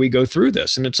before we go through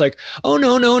this. And it's like, oh,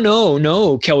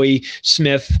 no, Kelly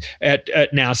Smith at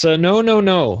NASA.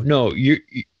 No.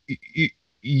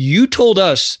 You told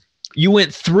us you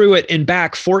went through it and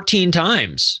back 14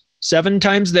 times, 7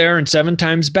 times there and 7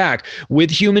 times back with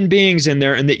human beings in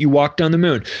there, and that you walked on the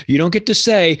moon. You don't get to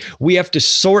say we have to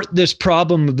sort this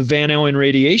problem of the Van Allen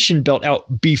radiation belt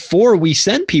out before we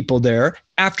send people there,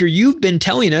 after you've been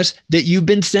telling us that you've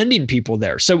been sending people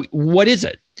there. So what is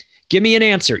it? Give me an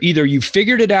answer. Either you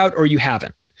figured it out or you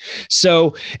haven't.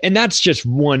 So, and that's just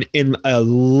one in a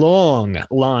long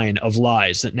line of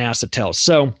lies that NASA tells.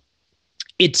 So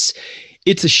it's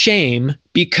a shame,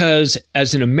 because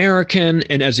as an American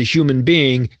and as a human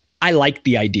being, I like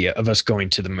the idea of us going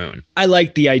to the moon. I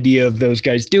like the idea of those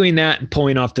guys doing that and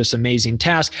pulling off this amazing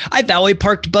task. I valet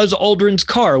parked Buzz Aldrin's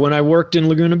car when I worked in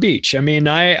Laguna Beach. I mean,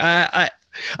 I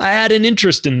had an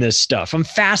interest in this stuff. I'm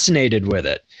fascinated with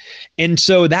it. And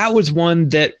so that was one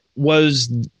that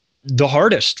was the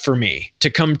hardest for me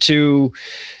to come to,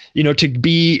 to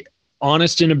be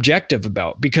honest and objective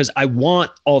about, because I want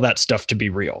all that stuff to be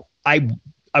real. I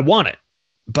want it,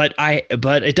 but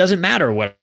it doesn't matter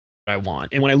what I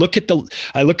want. And when I look at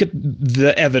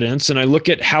the evidence and I look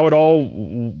at how it all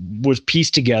was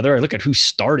pieced together, I look at who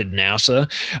started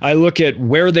NASA, I look at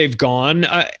where they've gone,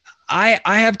 I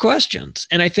have questions.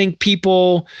 And I think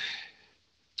a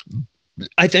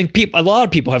lot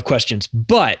of people have questions,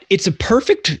 but it's a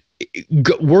perfect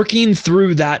working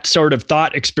through that sort of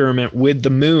thought experiment with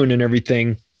the moon and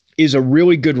everything is a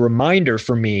really good reminder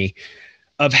for me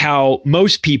of how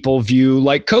most people view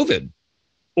like COVID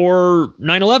or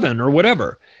 9/11 or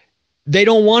whatever. They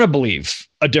don't want to believe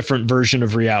a different version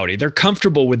of reality. They're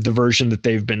comfortable with the version that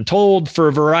they've been told for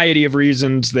a variety of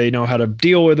reasons. They know how to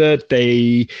deal with it.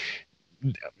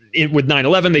 With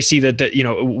 9/11, they see that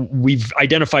we've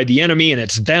identified the enemy and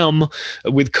it's them.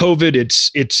 With COVID, it's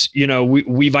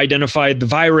we've identified the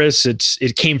virus.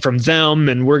 It came from them,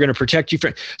 and we're going to protect you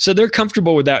from. So they're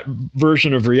comfortable with that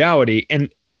version of reality.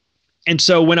 And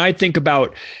so when I think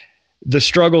about the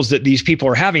struggles that these people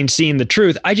are having, seeing the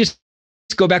truth, I just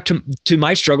go back to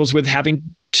my struggles with having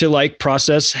to like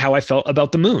process how I felt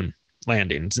about the moon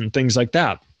landings and things like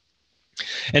that.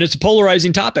 And it's a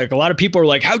polarizing topic. A lot of people are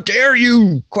like, how dare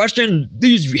you question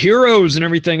these heroes and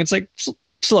everything? It's like,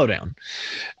 slow down.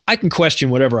 I can question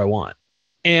whatever I want.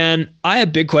 And I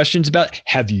have big questions about,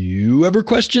 have you ever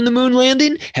questioned the moon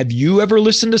landing? Have you ever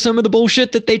listened to some of the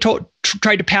bullshit that they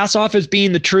tried to pass off as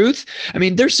being the truth? I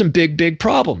mean, there's some big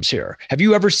problems here. Have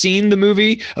you ever seen the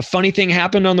movie A Funny Thing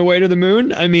Happened on the Way to the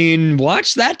Moon? I mean,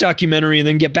 watch that documentary and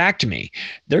then get back to me.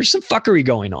 There's some fuckery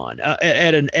going on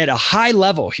at a high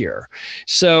level here.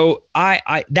 So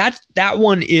that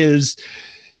one is,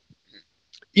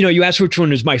 you know, you asked which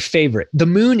one is my favorite. The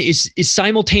moon is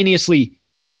simultaneously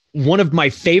one of my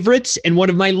favorites and one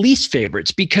of my least favorites,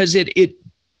 because it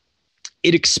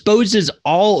exposes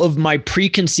all of my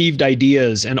preconceived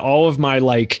ideas and all of my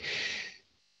like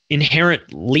inherent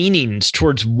leanings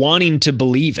towards wanting to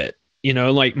believe it, you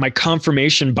know, like my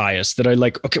confirmation bias that I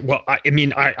like, okay, well, I'm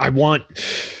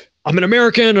an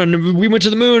American and we went to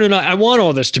the moon and I want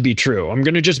all this to be true. I'm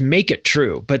going to just make it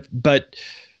true. But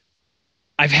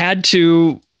I've had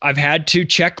to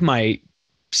check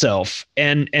myself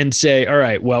and say, all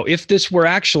right, well, if this were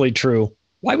actually true,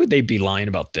 why would they be lying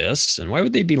about this? And why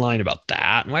would they be lying about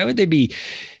that? And why would they be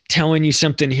telling you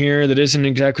something here that isn't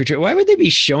exactly true? Why would they be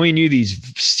showing you these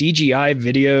CGI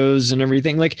videos and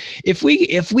everything? Like if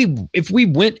we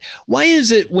went, why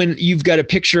is it when you've got a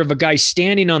picture of a guy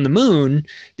standing on the moon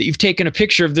that you've taken a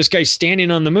picture of this guy standing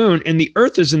on the moon and the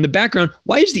earth is in the background?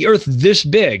 Why is the earth this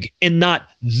big and not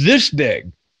this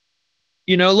big?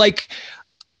 You know, like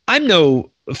I'm no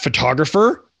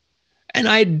photographer and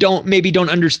I don't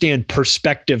understand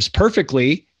perspectives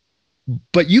perfectly,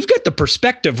 but you've got the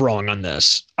perspective wrong on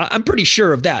this. I'm pretty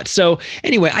sure of that. So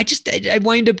anyway, I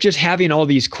wind up just having all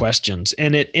these questions,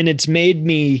 and it's made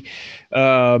me,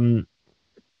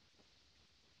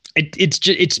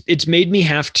 it's made me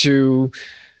have to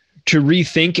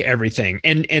rethink everything,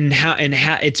 and how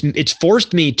it's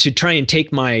forced me to try and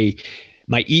take my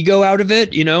ego out of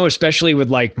it, you know, especially with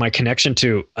like my connection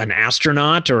to an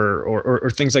astronaut or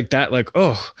things like that. Like,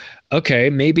 oh, okay,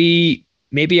 maybe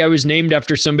I was named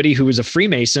after somebody who was a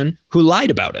Freemason who lied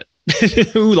about it,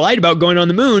 who lied about going on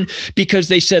the moon, because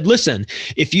they said, listen,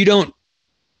 if you don't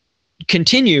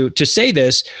continue to say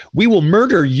this, we will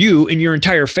murder you and your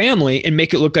entire family and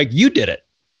make it look like you did it.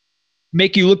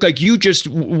 Make you look like you just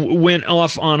went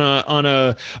off on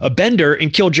a bender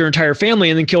and killed your entire family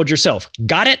and then killed yourself.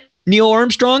 Got it? Neil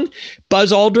Armstrong,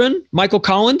 Buzz Aldrin, Michael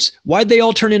Collins, why'd they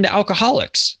all turn into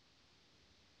alcoholics?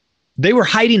 They were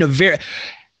hiding a very,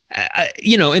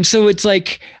 and so it's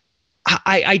like,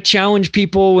 I challenge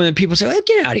people when people say, oh,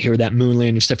 get out of here with that moon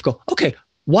landing stuff. Go, okay,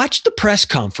 watch the press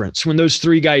conference when those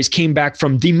three guys came back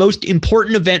from the most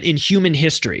important event in human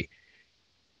history.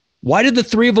 Why did the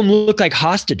three of them look like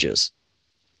hostages?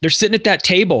 They're sitting at that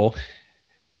table,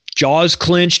 jaws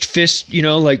clenched, fists,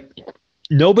 like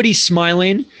nobody's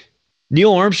smiling.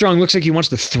 Neil Armstrong looks like he wants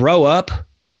to throw up,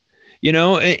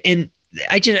 and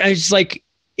I just like,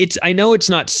 I know it's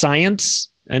not science.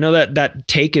 I know that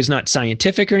take is not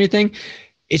scientific or anything.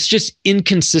 It's just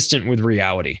inconsistent with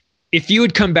reality. If you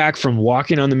had come back from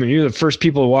walking on the moon, you're the first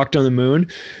people who walked on the moon,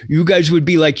 you guys would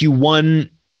be like, you won.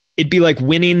 It'd be like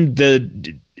winning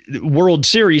the World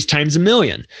Series times a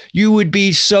million. You would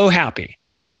be so happy.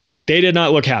 They did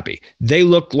not look happy. They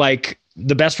look like,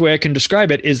 the best way I can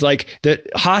describe it is like the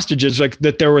hostages, like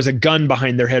that there was a gun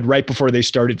behind their head right before they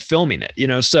started filming it,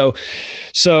 so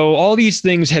all these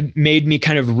things have made me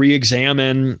kind of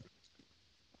re-examine.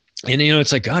 And,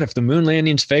 it's like, God, if the moon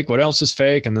landing's fake, what else is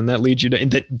fake? And then that leads you to,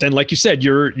 and then, like you said,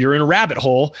 you're in a rabbit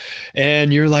hole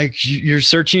and you're like, you're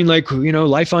searching like,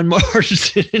 life on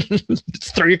Mars.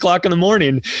 It's 3:00 in the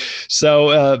morning.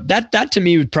 So that to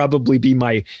me would probably be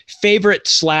my favorite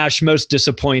 / most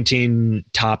disappointing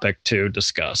topic to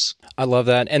discuss. I love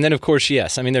that. And then, of course,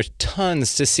 yes, I mean, there's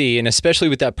tons to see. And especially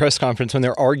with that press conference when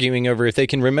they're arguing over if they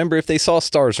can remember if they saw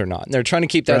stars or not. And they're trying to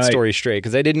keep that story straight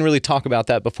because they didn't really talk about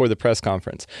that before the press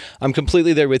conference. I'm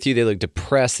completely there with you. They look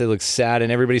depressed. They look sad. And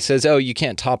everybody says, oh, you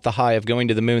can't top the high of going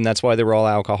to the moon. That's why they were all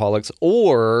alcoholics.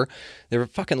 Or they were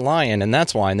fucking lying, and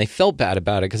that's why. And they felt bad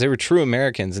about it because they were true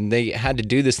Americans, and they had to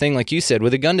do this thing, like you said,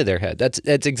 with a gun to their head. That's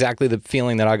exactly the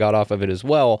feeling that I got off of it as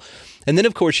well. And then,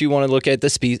 of course, you want to look at the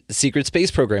secret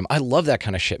space program. I love that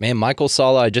kind of shit, man. Michael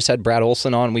Salla, I just had Brad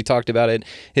Olson on. We talked about it.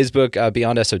 His book,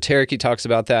 Beyond Esoteric, he talks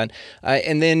about that.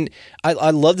 And then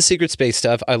I love the secret space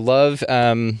stuff. I love,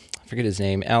 I forget his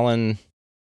name,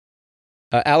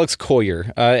 Alex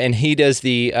Collier, and he does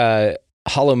the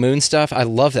hollow moon stuff. I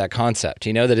love that concept,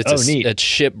 that it's a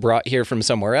ship brought here from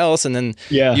somewhere else. And then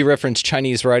you reference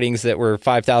Chinese writings that were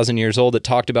 5,000 years old that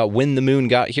talked about when the moon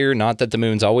got here, not that the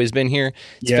moon's always been here.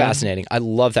 It's fascinating. I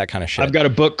love that kind of shit. I've got a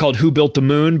book called Who Built the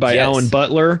Moon by Alan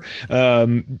Butler.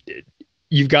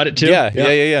 You've got it too? Yeah.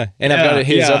 And I've got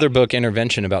his yeah. other book,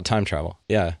 Intervention, about time travel.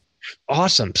 Yeah.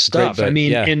 Awesome stuff. Book, I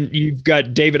mean, yeah. and you've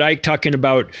got David Icke talking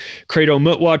about Credo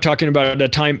Mutwa, talking about a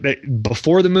time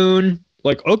before the moon.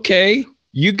 Like, okay,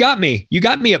 you got me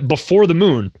at before the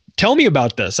moon. Tell me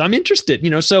about this. I'm interested,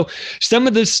 so some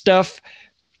of this stuff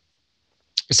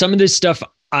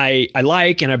I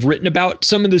like, and I've written about.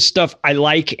 Some of this stuff I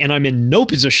like, and I'm in no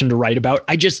position to write about.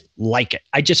 I just like it.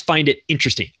 I just find it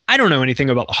interesting. I don't know anything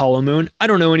about the hollow moon. I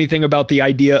don't know anything about the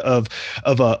idea of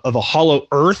a hollow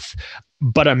Earth,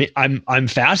 but I'm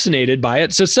fascinated by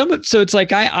it. So it's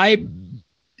like I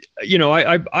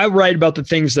write about the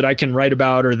things that I can write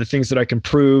about, or the things that I can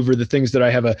prove, or the things that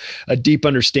I have a deep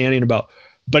understanding about.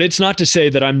 But it's not to say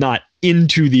that I'm not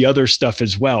into the other stuff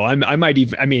as well.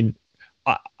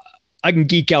 I can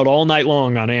geek out all night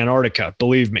long on Antarctica,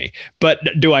 believe me. But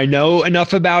do I know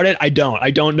enough about it? I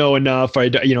don't know enough. I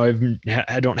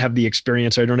don't have the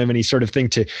experience. I don't have any sort of thing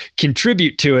to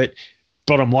contribute to it,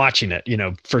 but I'm watching it,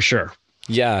 for sure.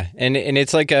 Yeah, and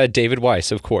it's like David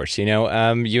Weiss, of course. You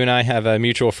and I have a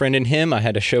mutual friend in him. I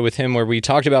had a show with him where we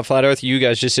talked about Flat Earth. You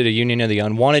guys just did a Union of the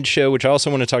Unwanted show, which I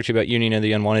also want to talk to you about Union of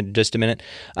the Unwanted in just a minute.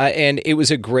 And it was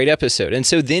a great episode. And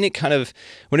so then it kind of,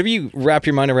 whenever you wrap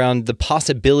your mind around the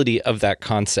possibility of that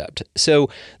concept. So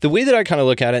the way that I kind of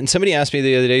look at it, and somebody asked me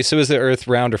the other day, so is the Earth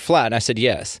round or flat? And I said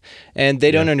yes. And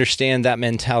they don't understand that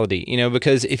mentality,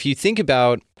 because if you think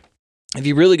about, if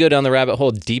you really go down the rabbit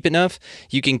hole deep enough,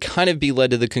 you can kind of be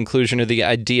led to the conclusion or the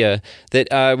idea that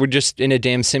we're just in a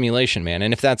damn simulation, man.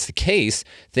 And if that's the case,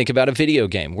 think about a video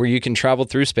game where you can travel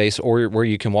through space or where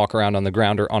you can walk around on the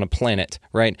ground or on a planet,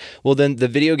 right? Well, then the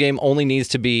video game only needs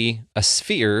to be a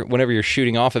sphere whenever you're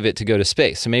shooting off of it to go to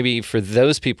space. So maybe for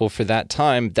those people, for that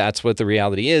time, that's what the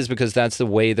reality is, because that's the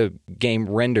way the game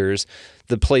renders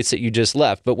the place that you just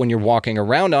left. But when you're walking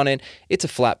around on it, it's a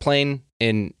flat plane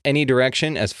in any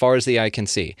direction as far as the eye can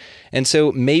see. And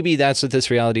so maybe that's what this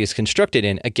reality is constructed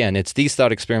in. Again, it's these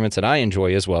thought experiments that I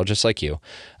enjoy as well, just like you.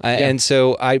 And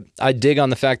so I dig on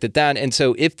the fact that, and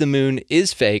so if the moon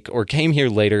is fake or came here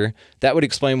later, that would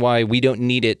explain why we don't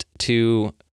need it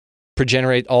to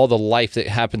generate all the life that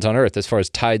happens on Earth as far as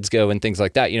tides go and things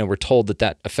like that. We're told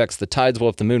that affects the tides. Well,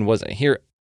 if the moon wasn't here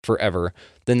forever,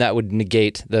 then that would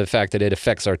negate the fact that it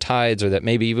affects our tides, or that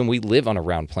maybe even we live on a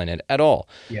round planet at all.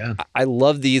 Yeah. I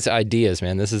love these ideas,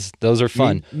 man. Those are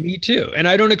fun. Me too. And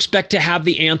I don't expect to have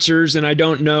the answers, and I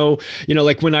don't know,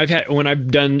 like when I've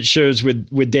done shows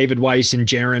with David Weiss and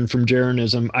Jaron from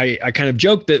Jaronism, I kind of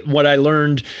joke that what I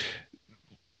learned,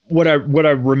 what I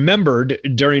remembered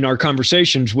during our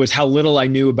conversations was how little I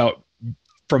knew about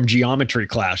from geometry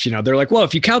class. They're like, well,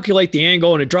 if you calculate the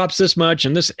angle and it drops this much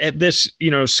and this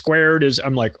squared is,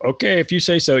 I'm like, okay, if you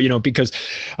say so, because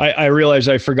I realize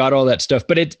I forgot all that stuff,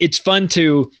 but it's fun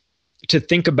to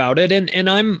think about it. And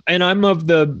I'm of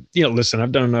the, listen,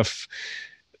 I've done enough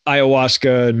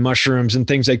ayahuasca and mushrooms and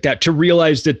things like that to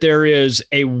realize that there is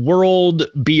a world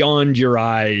beyond your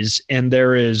eyes. And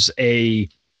there is if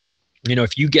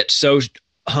you get so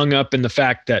hung up in the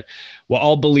fact that, well,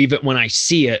 I'll believe it when I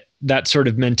see it, that sort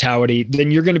of mentality,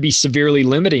 then you're going to be severely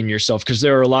limiting yourself, because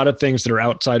there are a lot of things that are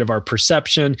outside of our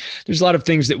perception. There's a lot of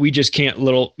things that we just can't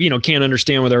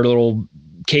understand with our little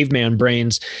caveman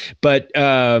brains. But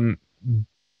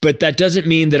that doesn't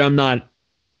mean that I'm not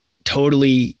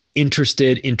totally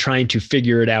interested in trying to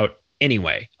figure it out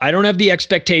anyway. I don't have the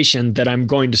expectation that I'm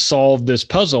going to solve this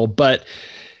puzzle, but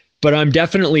I'm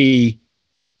definitely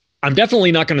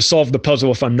not going to solve the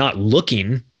puzzle if I'm not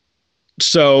looking.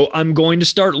 So I'm going to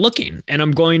start looking, and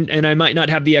I might not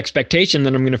have the expectation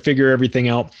that I'm going to figure everything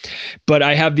out, but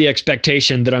I have the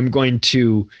expectation that I'm going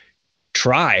to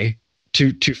try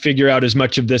to figure out as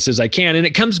much of this as I can. And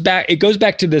it goes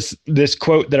back to this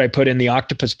quote that I put in the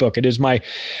Octopus book.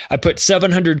 I put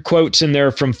 700 quotes in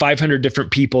there from 500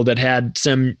 different people that had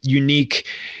some unique,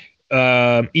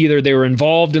 either they were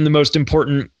involved in the most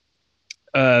important,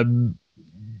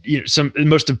 some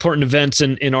most important events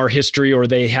in our history, or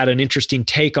they had an interesting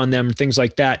take on them, things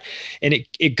like that. And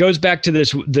it goes back to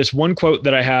this one quote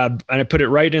that I have, and I put it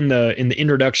right in the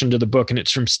introduction to the book. And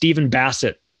it's from Stephen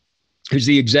Bassett, who's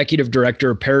the executive director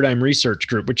of Paradigm Research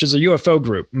Group, which is a UFO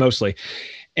group mostly.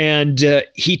 And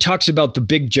he talks about the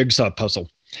big jigsaw puzzle.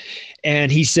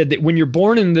 And he said that when you're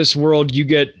born in this world,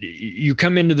 you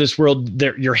come into this world,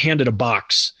 you're handed a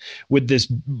box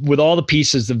with all the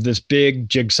pieces of this big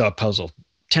jigsaw puzzle.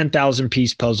 10,000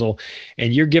 piece puzzle,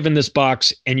 and you're given this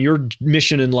box, and your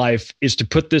mission in life is to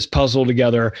put this puzzle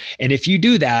together. And if you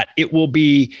do that, it will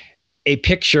be a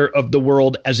picture of the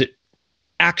world as it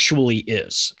actually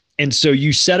is. And so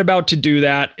you set about to do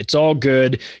that. It's all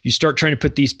good. You start trying to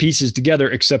put these pieces together,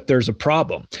 except there's a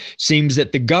problem. Seems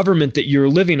that the government that you're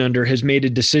living under has made a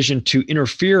decision to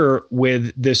interfere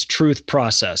with this truth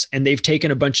process. And they've taken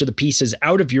a bunch of the pieces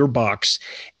out of your box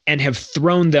and have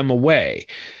thrown them away.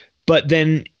 But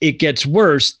then it gets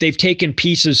worse. They've taken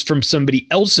pieces from somebody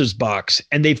else's box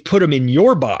and they've put them in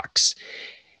your box.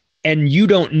 And you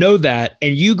don't know that.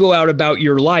 And you go out about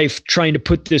your life trying to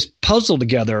put this puzzle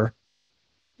together,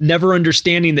 never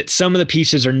understanding that some of the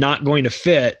pieces are not going to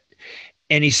fit.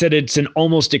 And he said it's an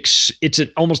almost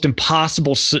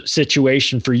impossible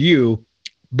situation for you,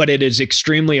 but it is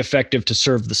extremely effective to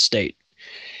serve the state.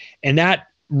 And that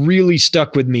really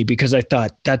stuck with me because I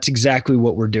thought that's exactly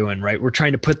what we're doing, right? We're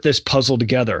trying to put this puzzle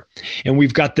together, and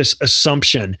we've got this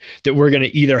assumption that we're going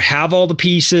to either have all the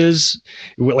pieces,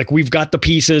 like we've got the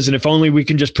pieces, and if only we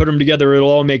can just put them together, it'll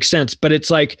all make sense. But it's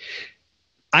like,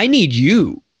 I need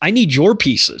you. I need your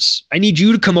pieces. I need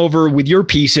you to come over with your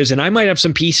pieces, and I might have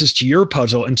some pieces to your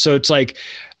puzzle. And so it's like,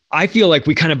 I feel like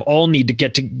we kind of all need to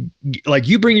get to, like,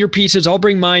 you bring your pieces, I'll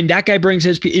bring mine. That guy brings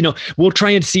his, we'll try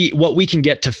and see what we can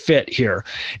get to fit here.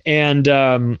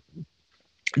 And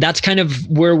that's kind of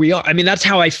where we are. I mean, that's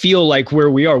how I feel like where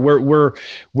we are.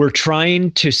 We're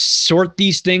trying to sort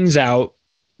these things out.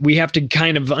 We have to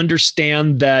kind of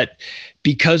understand that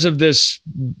because of this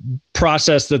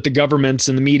process that the governments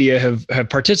and the media have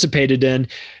participated in,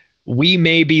 we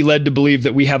may be led to believe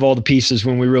that we have all the pieces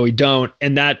when we really don't.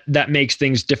 And that makes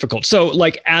things difficult. So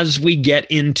like, as we get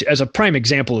into, as a prime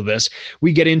example of this,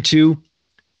 we get into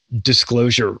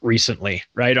disclosure recently,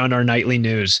 right, on our nightly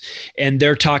news. And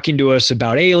they're talking to us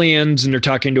about aliens, and they're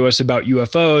talking to us about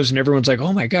UFOs, and everyone's like,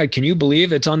 oh my God, can you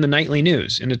believe it's on the nightly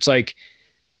news? And it's like,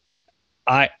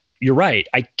 you're right.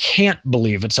 I can't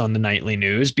believe it's on the nightly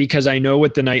news because I know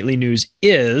what the nightly news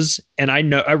is, and I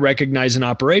recognize an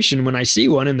operation when I see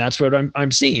one, and that's what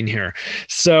I'm seeing here.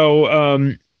 So,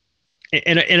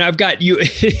 and I've got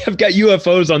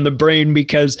UFOs on the brain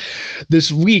because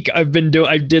this week I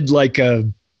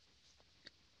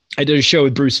did a show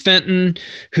with Bruce Fenton,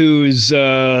 who's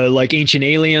like Ancient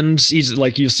Aliens. He's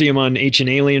like, you'll see him on Ancient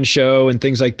Alien Show and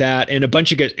things like that. And a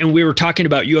bunch of guys, and we were talking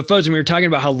about UFOs, and we were talking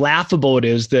about how laughable it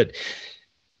is that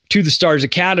To the Stars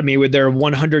Academy, with their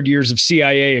 100 years of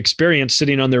CIA experience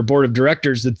sitting on their board of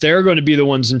directors, that they're going to be the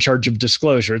ones in charge of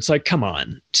disclosure. It's like, come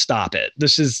on, stop it.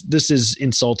 This is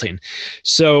insulting.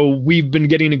 So we've been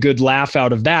getting a good laugh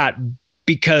out of that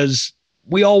because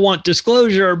we all want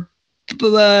disclosure,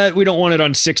 but we don't want it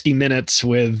on 60 Minutes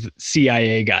with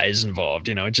CIA guys involved.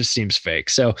 It just seems fake.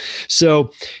 So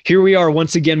here we are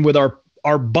once again with our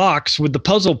box with the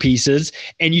puzzle pieces,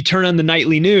 and you turn on the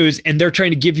nightly news and they're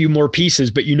trying to give you more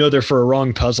pieces, but they're for a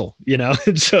wrong puzzle,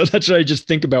 And so that's what I just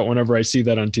think about whenever I see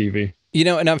that on TV.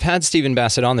 And I've had Stephen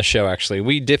Bassett on the show, actually.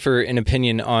 We differ in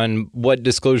opinion on what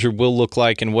disclosure will look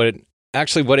like and what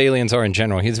aliens are in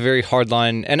general. He's very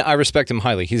hardline, and I respect him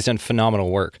highly. He's done phenomenal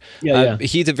work. Yeah.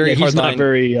 He's a very hardline. He's not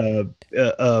very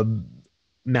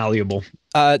malleable.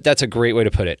 That's a great way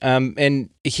to put it. And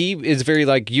he is very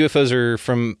like, UFOs are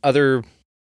from other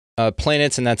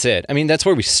planets, and that's it. I mean, that's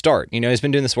where we start. He's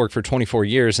been doing this work for 24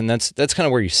 years, and that's kind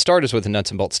of where you start, is with the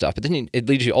nuts and bolts stuff. But then it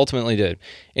leads you ultimately to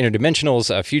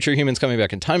interdimensionals, future humans coming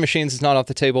back in time machines is not off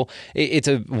the table. It's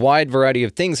a wide variety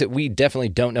of things that we definitely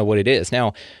don't know what it is.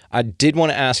 Now, I did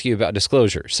want to ask you about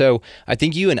disclosure. So I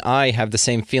think you and I have the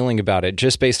same feeling about it,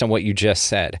 just based on what you just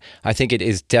said. I think it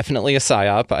is definitely a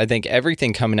psyop. I think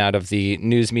everything coming out of the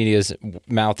news media's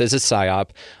mouth is a psyop.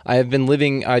 I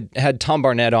had Tom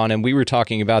Barnett on, and we were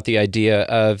talking about the idea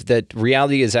of that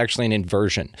reality is actually an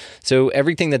inversion. So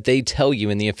everything that they tell you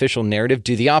in the official narrative,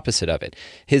 do the opposite of it.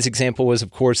 His example was,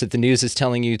 of course, that the news is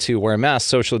telling you to wear a mask,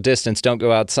 social distance, don't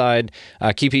go outside,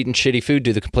 keep eating shitty food,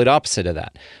 do the complete opposite of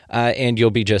that, and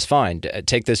you'll be just fine.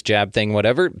 Take this jab thing,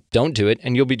 whatever, don't do it,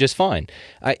 and you'll be just fine.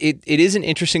 It is an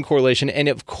interesting correlation, and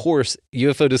of course,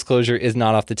 UFO disclosure is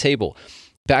not off the table.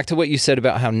 Back to what you said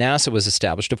about how NASA was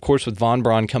established, of course, with von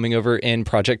Braun coming over in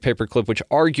Project Paperclip, which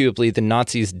arguably the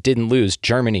Nazis didn't lose,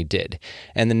 Germany did.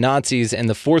 And the Nazis and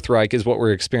the Fourth Reich is what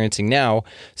we're experiencing now.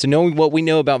 So knowing what we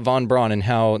know about von Braun and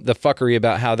how the fuckery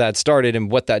about how that started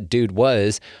and what that dude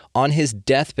was, on his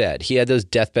deathbed, he had those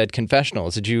deathbed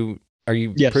confessionals. Are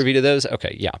you privy to those?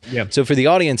 Okay, yeah. So for the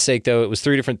audience sake, though, it was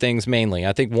three different things mainly.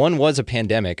 I think one was a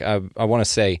pandemic, I want to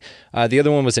say. The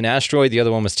other one was an asteroid, the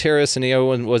other one was terrorists, and the other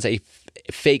one was a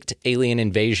faked alien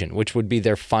invasion, which would be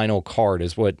their final card,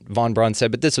 is what von Braun said.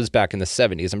 But this was back in the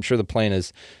 70s. I'm sure the plan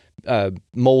is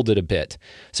molded a bit.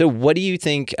 So what do you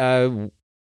think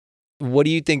what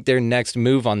do you think their next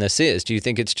move on this is? Do you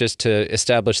think it's just to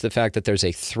establish the fact that there's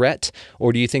a threat,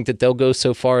 or do you think that they'll go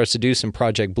so far as to do some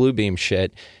Project Bluebeam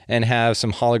shit and have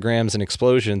some holograms and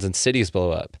explosions and cities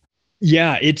blow up?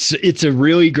 Yeah, it's a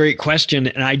really great question,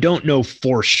 and I don't know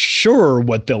for sure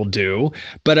what they'll do,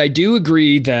 but I do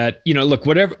agree that, look,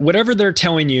 whatever they're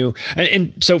telling you,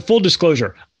 and so full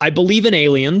disclosure, I believe in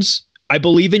aliens. I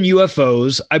believe in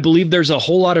UFOs. I believe there's a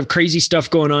whole lot of crazy stuff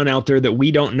going on out there that we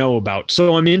don't know about.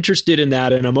 So I'm interested in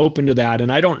that, and I'm open to that.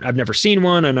 And I've never seen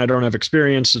one, and I don't have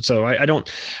experience. And so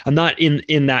I'm not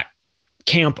in that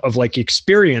camp of like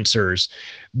experiencers,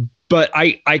 but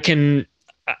I can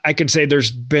say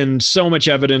there's been so much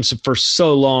evidence for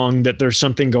so long that there's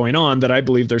something going on that I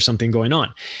believe there's something going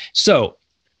on. So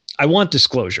I want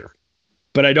disclosure,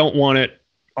 but I don't want it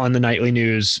on the nightly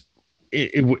news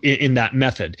in that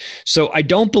method. So I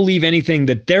don't believe anything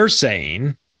that they're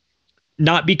saying,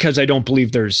 not because I don't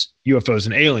believe there's UFOs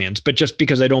and aliens, but just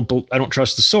because I don't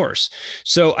trust the source.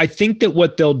 So I think that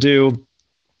what they'll do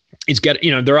is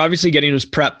they're obviously getting us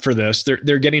prepped for this.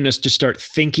 They're getting us to start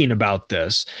thinking about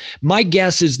this. My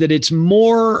guess is that it's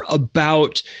more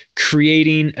about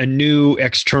creating a new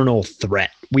external threat.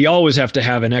 We always have to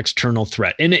have an external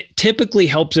threat. And it typically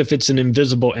helps if it's an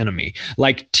invisible enemy,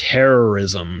 like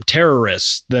terrorism,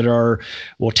 terrorists that are,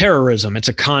 terrorism, it's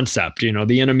a concept,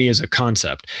 the enemy is a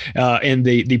concept. And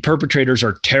the perpetrators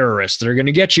are terrorists that are going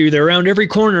to get you. They're around every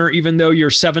corner, even though you're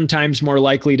 7 times more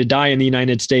likely to die in the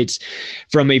United States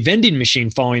from a vending machine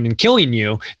falling and killing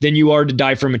you than you are to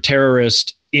die from a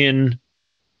terrorist in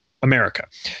America.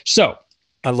 So,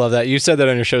 I love that. You said that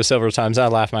on your show several times. I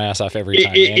laugh my ass off every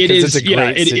time. It's a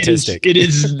great statistic. It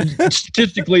is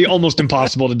statistically almost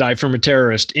impossible to die from a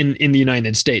terrorist in the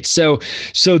United States. So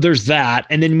there's that.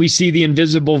 And then we see the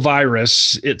invisible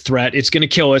virus threat. It's going to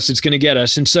kill us. It's going to get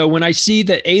us. And so when I see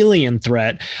the alien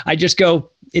threat, I just go,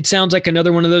 it sounds like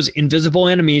another one of those invisible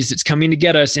enemies that's coming to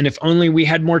get us. And if only we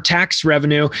had more tax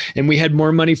revenue and we had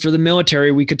more money for the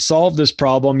military, we could solve this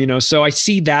problem. So I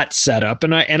see that setup,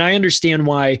 and I understand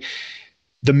why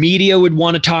the media would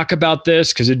want to talk about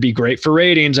this because it'd be great for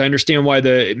ratings. I understand why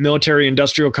the military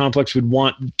industrial complex would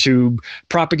want to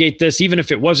propagate this, even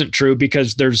if it wasn't true,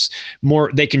 because there's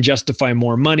more, they can justify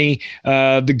more money.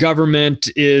 The government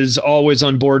is always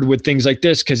on board with things like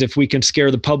this because if we can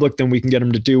scare the public, then we can get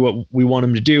them to do what we want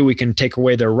them to do. We can take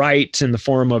away their rights in the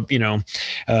form of,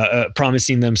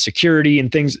 promising them security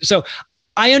and things. So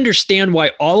I understand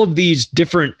why all of these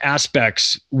different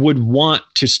aspects would want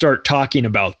to start talking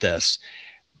about this.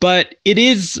 But it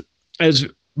is, as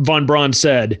von Braun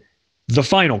said, the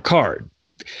final card,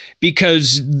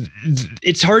 because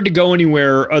it's hard to go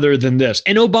anywhere other than this.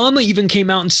 And Obama even came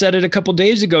out and said it a couple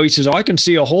days ago. He says, I can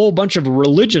see a whole bunch of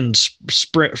religions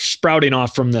sprouting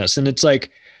off from this. And it's like,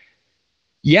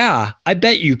 yeah, I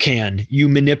bet you can, you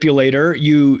manipulator,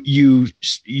 you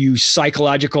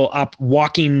psychological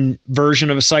walking version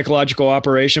of a psychological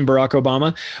operation, Barack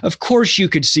Obama. Of course you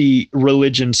could see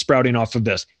religion sprouting off of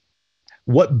this.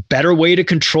 What better way to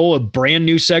control a brand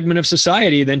new segment of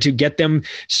society than to get them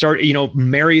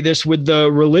marry this with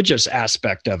the religious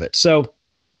aspect of it? So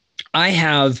I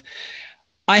have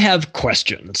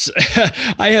questions.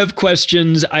 I have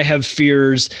questions. I have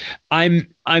fears. I'm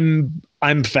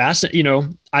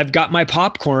fascinated. I've got my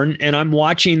popcorn and I'm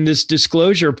watching this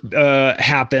disclosure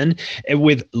happen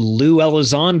with Lou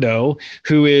Elizondo,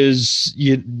 who is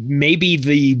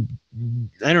maybe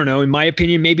in my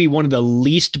opinion, maybe one of the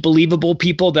least believable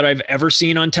people that I've ever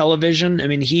seen on television. I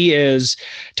mean,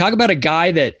 talk about a guy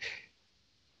that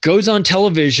goes on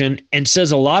television and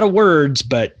says a lot of words,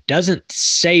 but doesn't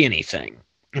say anything.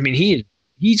 I mean,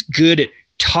 he's good at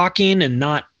talking and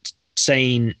not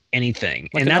saying anything.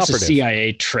 Like, and that's operative. A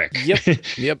CIA trick.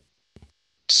 Yep.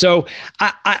 So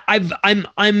I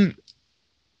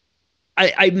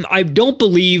don't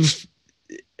believe,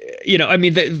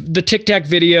 the Tic Tac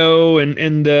video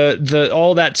and the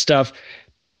all that stuff.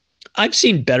 I've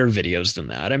seen better videos than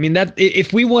that. I mean, that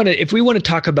if we want to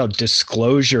talk about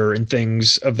disclosure and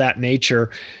things of that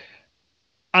nature,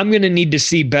 I'm going to need to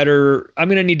see better. I'm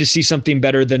going to need to see something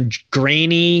better than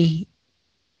grainy,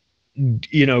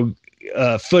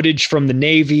 footage from the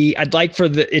Navy. I'd like for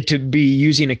it to be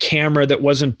using a camera that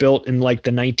wasn't built in like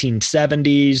the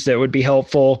 1970s. That would be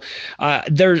helpful.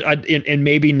 And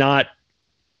maybe not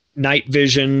night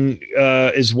vision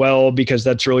as well, because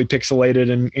that's really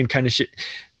pixelated and kind of shit.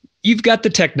 You've got the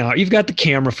technology. You've got the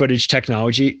camera footage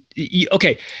technology.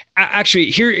 Okay,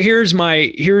 actually, here's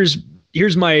my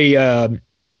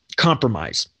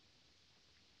compromise.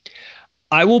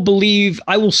 I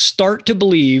will start to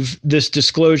believe this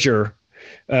disclosure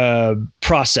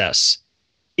process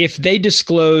if they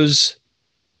disclose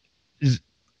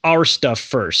our stuff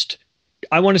first.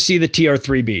 I want to see the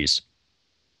TR-3Bs.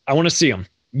 I want to see them.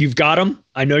 You've got them.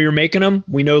 I know you're making them.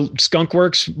 We know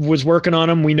Skunkworks was working on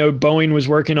them. We know Boeing was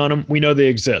working on them. We know they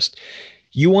exist.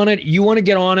 You want to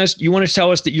get honest. You want to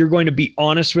tell us that you're going to be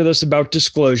honest with us about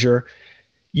disclosure.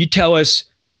 You tell us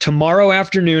tomorrow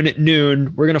afternoon at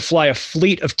noon, we're going to fly a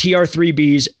fleet of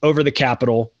TR-3Bs over the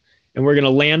Capitol, and we're going to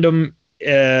land them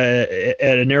at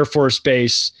an Air Force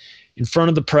base in front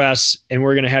of the press, and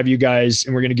we're going to have you guys,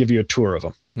 and we're going to give you a tour of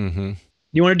them. Mm-hmm.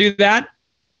 You want to do that?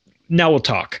 Now we'll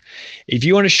talk. If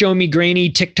you want to show me grainy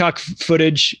TikTok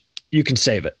footage, you can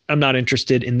save it. I'm not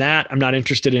interested in that. I'm not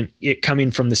interested in it coming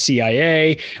from the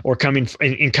CIA or coming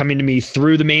to me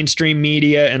through the mainstream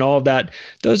media and all of that.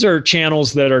 Those are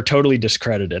channels that are totally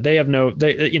discredited. They have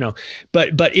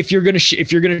but if you're going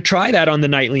to try that on the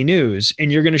nightly news and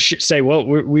you're going to say, well,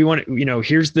 we want,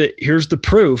 here's the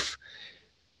proof,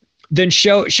 then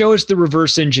show us the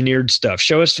reverse engineered stuff.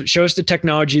 Show us the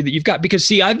technology that you've got. Because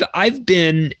see, I've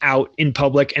been out in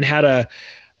public and had a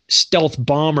stealth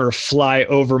bomber fly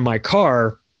over my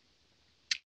car,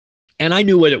 and I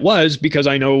knew what it was because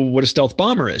I know what a stealth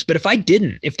bomber is. But if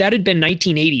that had been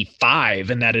 1985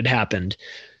 and that had happened,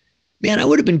 man, I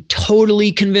would have been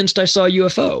totally convinced I saw a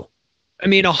UFO. I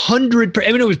mean, 100%.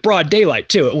 I mean, it was broad daylight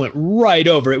too. It went right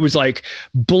over. It was like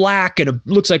black and it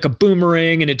looks like a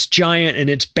boomerang, and it's giant and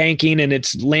it's banking and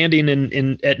it's landing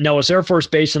at Nellis Air Force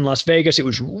Base in Las Vegas. It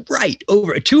was right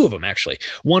over, two of them actually,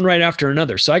 one right after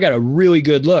another. So I got a really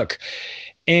good look.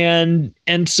 And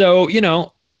so,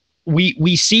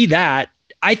 we see that.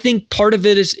 I think part of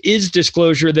it is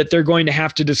disclosure, that they're going to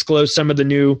have to disclose some of the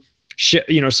new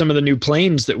some of the new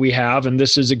planes that we have. And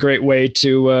this is a great way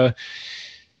to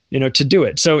do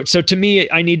it. So to me,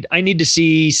 I need to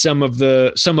see some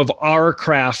of our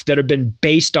craft that have been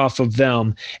based off of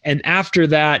them. And after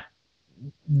that,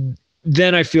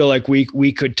 then I feel like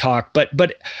we could talk, but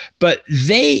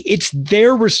it's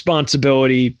their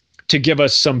responsibility to give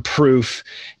us some proof.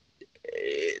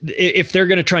 If they're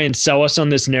going to try and sell us on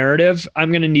this narrative,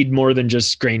 I'm going to need more than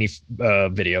just grainy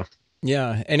video.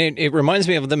 Yeah. And it reminds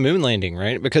me of the moon landing,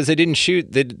 right? Because they didn't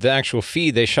shoot the actual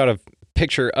feed. They shot a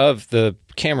picture of the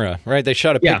camera, right? They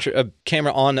shot a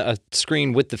camera on a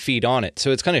screen with the feed on it.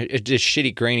 So it's kind of a just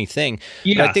shitty, grainy thing.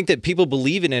 Yeah. But I think that people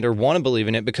believe in it or want to believe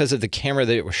in it because of the camera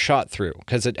that it was shot through,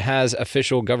 because it has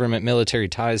official government military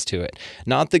ties to it.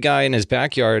 Not the guy in his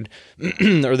backyard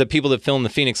or the people that filmed the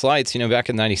Phoenix Lights, back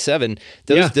in 97.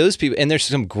 Those people, and there's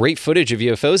some great footage of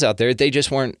UFOs out there. They just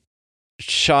weren't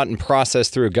shot and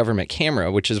processed through a government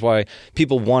camera, which is why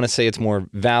people want to say it's more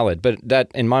valid. But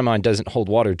that, in my mind, doesn't hold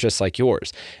water, just like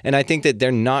yours. And I think that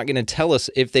they're not going to tell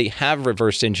us if they have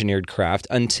reverse engineered craft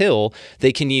until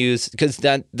they can use, because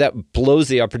that blows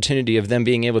the opportunity of them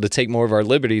being able to take more of our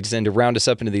liberties and to round us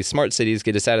up into these smart cities,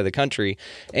 get us out of the country.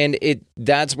 And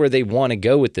that's where they want to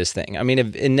go with this thing. I mean,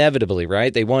 inevitably,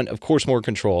 right? They want, of course, more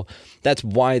control. That's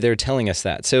why they're telling us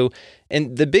that. So,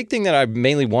 and the big thing that I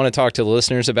mainly want to talk to the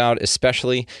listeners about,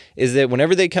 especially, is that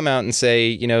whenever they come out and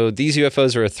say, these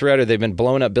UFOs are a threat or they've been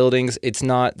blowing up buildings, it's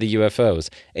not the UFOs.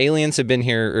 Aliens have been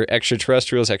here, or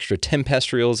extraterrestrials,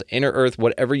 extratempestrials, inner Earth,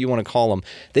 whatever you want to call them.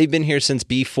 They've been here since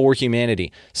before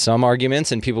humanity. Some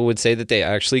arguments, and people would say that they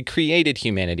actually created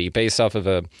humanity based off of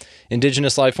a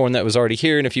indigenous life form that was already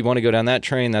here. And if you want to go down that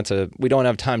train, we don't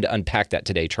have time to unpack that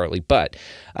today, Charlie. But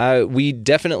we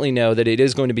definitely know that it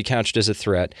is going to be couched as a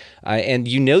threat. And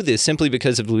this simply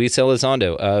because of Luis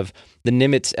Elizondo, of the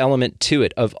Nimitz element to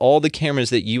it, of all the cameras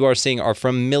that you are seeing are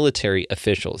from military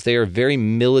officials. They are very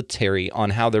military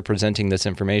on how they're presenting this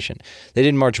information. They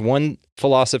didn't march one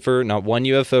philosopher, not one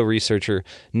UFO researcher,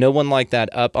 no one like that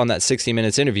up on that 60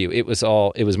 Minutes interview. It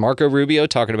was Marco Rubio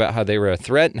talking about how they were a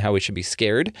threat and how we should be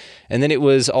scared. And then it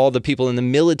was all the people in the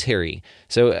military.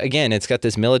 So again, it's got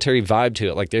this military vibe to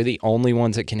it. Like they're the only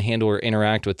ones that can handle or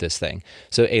interact with this thing.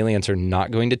 So aliens are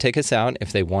not going to take us out.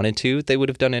 If they wanted to, they would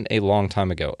have done it a long time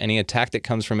ago. Any attack that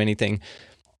comes from anything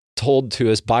told to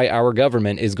us by our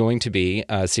government is going to be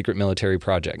a secret military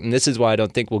project. And this is why I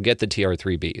don't think we'll get the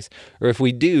TR-3Bs. Or if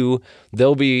we do,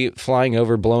 they'll be flying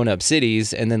over blown up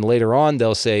cities, and then later on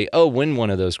they'll say, oh, when one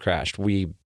of those crashed, we're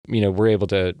able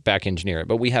to back engineer it.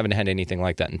 But we haven't had anything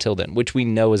like that until then, which we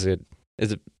know is a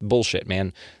bullshit,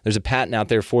 man. There's a patent out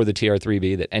there for the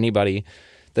TR-3B that anybody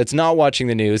that's not watching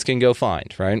the news can go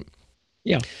find, right?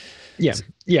 Yeah.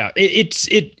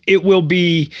 It will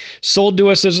be sold to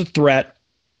us as a threat.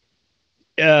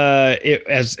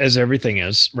 As everything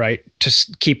is, right,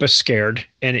 to keep us scared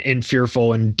and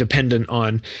fearful and dependent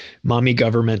on mommy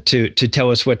government to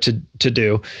tell us what to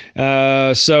do.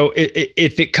 So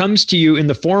if it comes to you in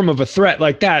the form of a threat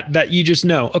like that you just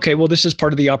know, okay, well, this is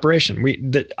part of the operation.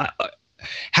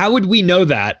 how would we know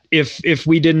that if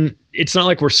we didn't? It's not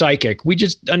like we're psychic. We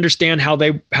just understand how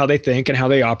they think and how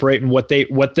they operate and what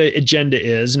the agenda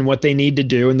is and what they need to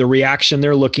do and the reaction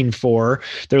they're looking for.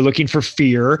 They're looking for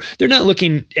fear. They're not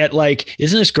looking at like,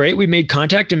 isn't this great? We made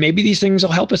contact and maybe these things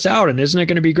will help us out. And isn't it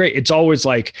going to be great? It's always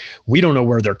like, we don't know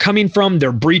where they're coming from.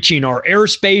 They're breaching our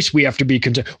airspace. We have to be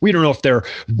concerned. We don't know if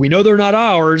we know they're not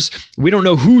ours. We don't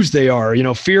know whose they are.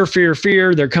 Fear, fear,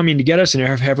 fear. They're coming to get us, and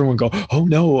have everyone go, oh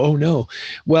no, oh no.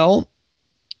 Well,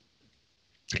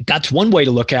 that's one way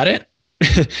to look at it.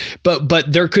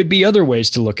 but there could be other ways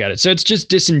to look at it. So it's just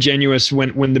disingenuous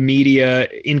when the media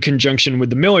in conjunction with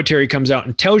the military comes out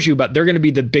and tells you about, they're going to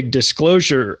be the big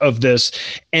disclosure of this.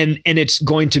 And it's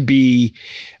going to be,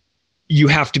 you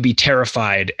have to be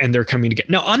terrified and they're coming to get.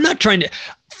 Now, I'm not trying to,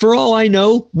 for all I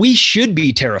know, we should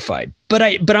be terrified, but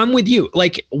I'm with you.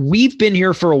 Like, we've been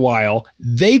here for a while.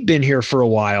 They've been here for a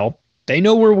while. They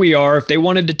know where we are. If they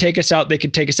wanted to take us out, they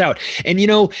could take us out. And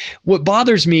what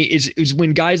bothers me is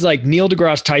when guys like Neil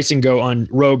deGrasse Tyson go on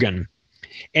Rogan,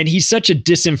 and he's such a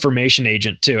disinformation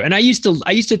agent too. And I used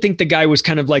to think the guy was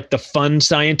kind of like the fun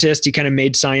scientist. He kind of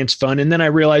made science fun. And then I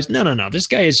realized, no, this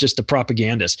guy is just a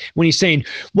propagandist. When he's saying,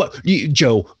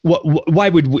 why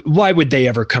would they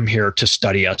ever come here to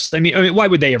study us? I mean, why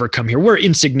would they ever come here? We're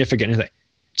insignificant.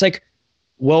 It's like,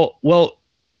 well,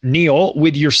 Neil,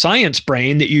 with your science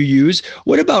brain that you use,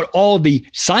 what about all the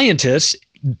scientists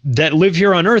that live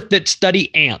here on Earth that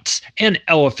study ants and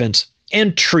elephants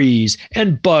and trees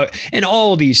and and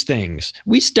all these things?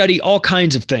 We study all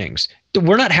kinds of things.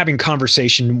 We're not having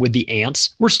conversation with the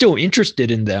ants. We're still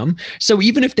interested in them. So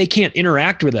even if they can't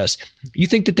interact with us, you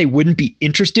think that they wouldn't be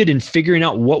interested in figuring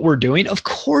out what we're doing? Of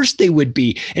course they would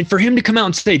be. And for him to come out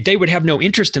and say they would have no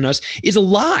interest in us is a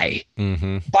lie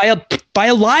by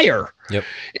a liar. Yep.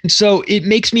 And so it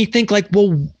makes me think like,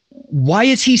 well, why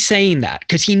is he saying that?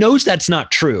 Because he knows that's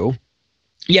not true.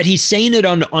 Yet he's saying it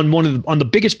on the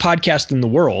biggest podcast in the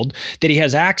world that he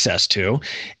has access to.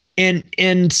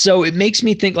 And so it makes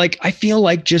me think, like, I feel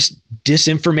like just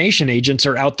disinformation agents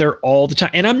are out there all the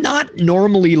time. And I'm not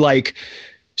normally like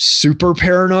super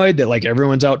paranoid that like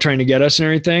everyone's out trying to get us and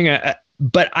everything.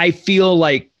 But I feel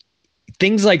like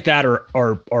things like that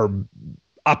are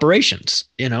operations,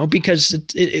 because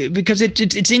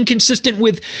it's inconsistent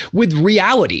with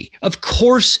reality. Of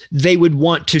course they would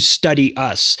want to study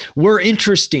us. We're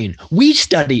interesting. We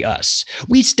study us.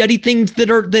 We study things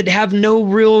that have no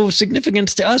real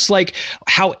significance to us, like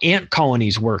how ant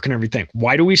colonies work and everything.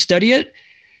 Why do we study it?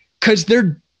 Because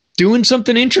they're doing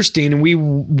something interesting, and we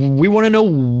want to know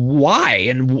why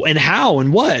and how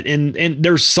and what. And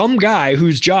there's some guy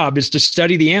whose job is to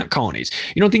study the ant colonies.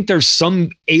 You don't think there's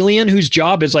some alien whose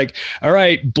job is like, all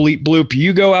right, bleep bloop,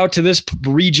 you go out to this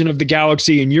region of the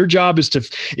galaxy, and your job is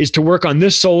to work on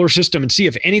this solar system and see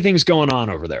if anything's going on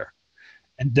over there.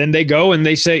 And then they go and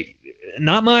they say,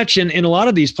 not much in a lot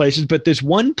of these places, but this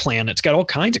one planet's got all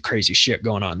kinds of crazy shit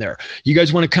going on there. You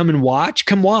guys want to come and watch?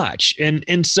 Come watch.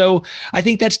 And so I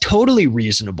think that's totally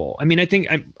reasonable. I mean, I think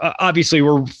obviously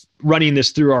we're running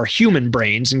this through our human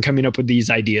brains and coming up with these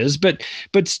ideas, but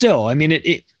still, I mean,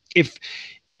 if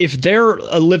they're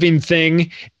a living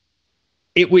thing,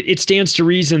 it stands to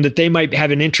reason that they might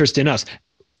have an interest in us.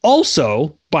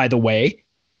 Also, by the way,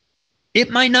 it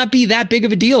might not be that big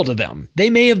of a deal to them. They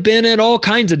may have been at all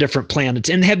kinds of different planets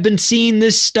and have been seeing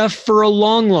this stuff for a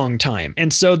long, long time.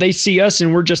 And so they see us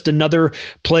and we're just another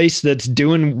place that's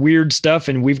doing weird stuff,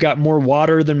 and we've got more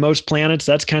water than most planets.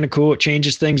 That's kind of cool. It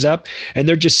changes things up. And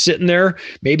they're just sitting there,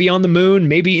 maybe on the moon,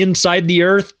 maybe inside the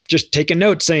Earth, just taking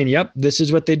notes saying, yep, this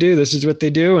is what they do. This is what they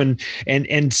do.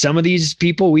 And some of these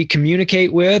people we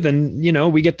communicate with, and,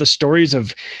 we get the stories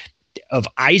of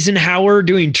Eisenhower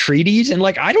doing treaties. And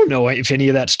like, I don't know if any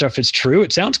of that stuff is true.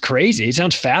 It sounds crazy. It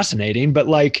sounds fascinating, but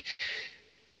like,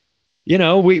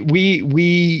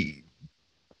 we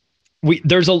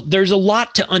there's a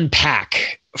lot to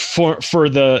unpack for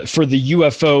the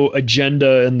UFO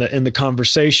agenda in the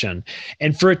conversation,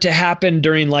 and for it to happen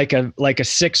during like a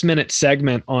 6-minute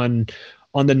segment on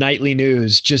the nightly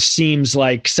news just seems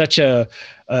like such an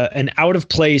out of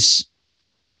place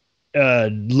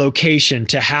location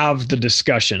to have the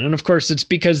discussion. And of course it's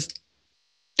because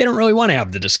they don't really want to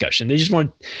have the discussion.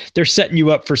 They're setting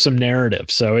you up for some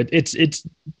narrative. So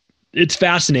it's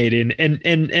fascinating.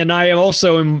 And I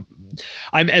also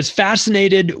I'm as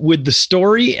fascinated with the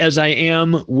story as I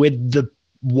am with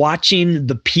watching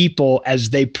the people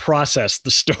as they process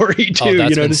the story too. Oh,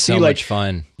 that's been to so see much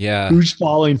fun. Yeah. Who's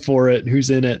falling for it, who's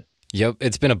in it. Yep.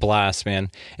 It's been a blast,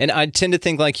 man. And I tend to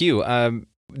think like you.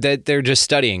 that they're just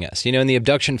studying us, and the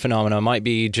abduction phenomena might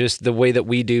be just the way that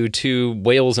we do to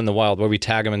whales in the wild, where we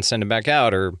tag them and send them back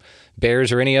out, or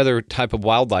bears, or any other type of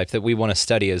wildlife that we want to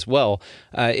study as well.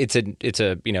 It's a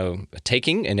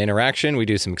taking, an interaction. We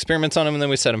do some experiments on them, and then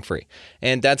we set them free,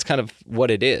 and that's kind of what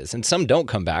it is. And some don't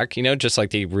come back, just like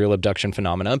the real abduction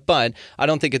phenomena. But I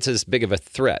don't think it's as big of a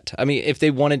threat. I mean, if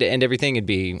they wanted to end everything, it'd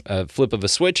be a flip of a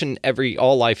switch, and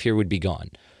all life here would be gone.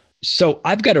 So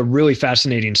I've got a really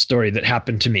fascinating story that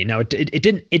happened to me. Now it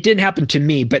didn't happen to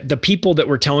me, but the people that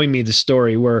were telling me the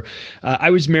story were,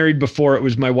 I was married before. It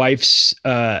was my wife's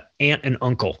aunt and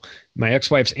uncle, my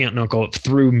ex-wife's aunt and uncle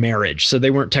through marriage. So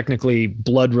they weren't technically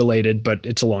blood related, but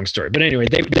it's a long story. But anyway,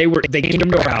 they came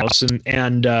to our house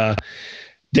and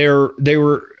they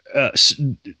were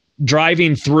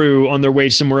driving through on their way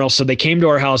somewhere else. So they came to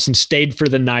our house and stayed for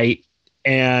the night,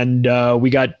 and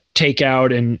we got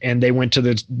takeout and they went to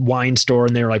the wine store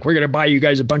and they were like, we're going to buy you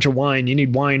guys a bunch of wine. You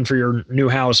need wine for your new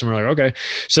house. And we're like, okay.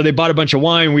 So they bought a bunch of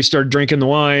wine. We started drinking the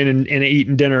wine and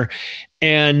eating dinner.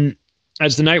 And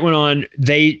as the night went on,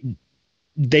 they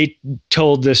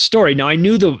told this story. Now I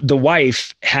knew the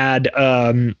wife had,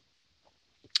 I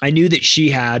knew that she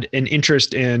had an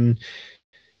interest in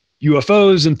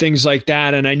UFOs and things like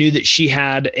that. And I knew that she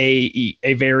had a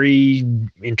very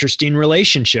interesting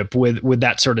relationship with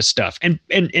that sort of stuff.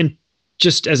 And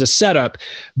just as a setup,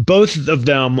 both of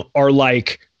them are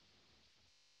like,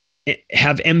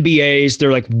 have MBAs.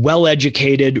 They're like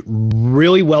well-educated,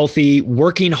 really wealthy,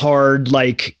 working hard,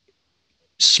 like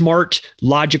smart,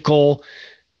 logical,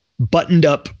 buttoned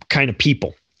up kind of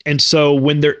people. And so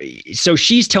so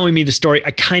she's telling me the story, I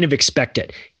kind of expect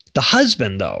it. The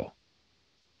husband though,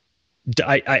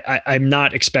 I'm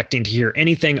not expecting to hear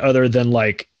anything other than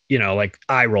like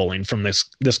eye rolling from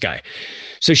this guy.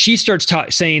 So she starts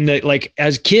saying that like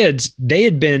as kids,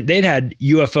 they'd had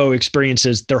UFO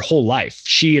experiences their whole life.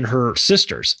 She and her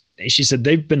sisters, she said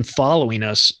they've been following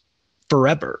us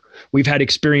forever. We've had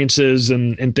experiences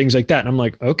and things like that. And I'm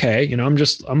like, okay,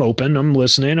 I'm open, I'm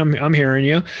listening, I'm hearing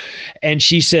you. And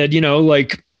she said,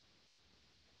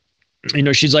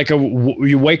 she's like,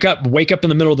 you wake up in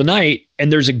the middle of the night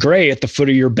and there's a gray at the foot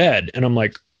of your bed. And I'm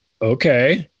like,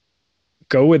 okay,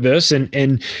 go with this.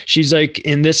 And she's like,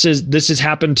 and this has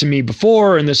happened to me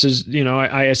before. And this is,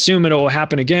 I assume it will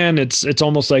happen again. It's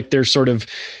almost like they're sort of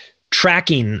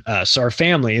tracking us, our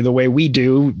family, the way we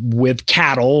do with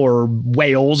cattle or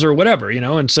whales or whatever,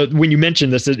 And so when you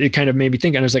mentioned this, it kind of made me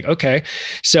think, and I was like, okay,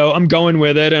 so I'm going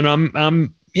with it. And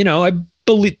I'm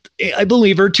I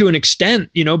believe her to an extent,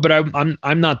 but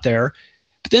I'm not there.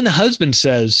 But then the husband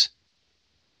says,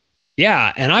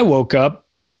 yeah. And I woke up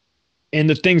and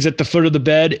the thing's at the foot of the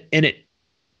bed and it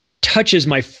touches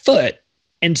my foot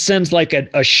and sends like a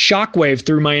shockwave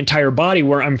through my entire body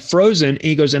where I'm frozen. And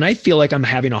he goes, and I feel like I'm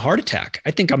having a heart attack.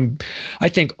 I think,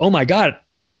 oh my God,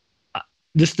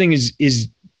 this thing is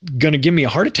going to give me a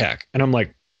heart attack. And I'm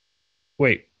like,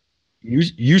 wait,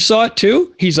 you saw it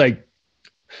too? He's like,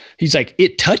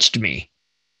 it touched me.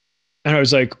 And I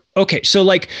was like, okay. So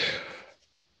like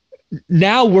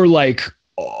now we're like,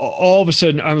 all of a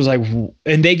sudden I was like,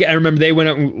 and I remember they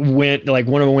went like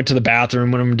one of them went to the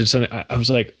bathroom, one of them did something. I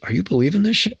was like, are you believing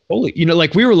this shit? Holy,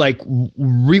 like we were like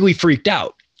really freaked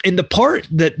out. And the part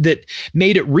that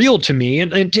made it real to me,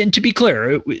 and to be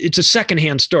clear, it's a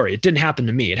secondhand story. It didn't happen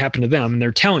to me. It happened to them and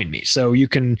they're telling me. So you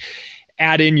can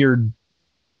add in your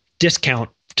discount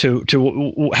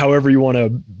to however you want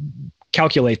to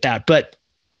calculate that. But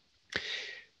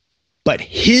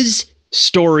his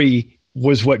story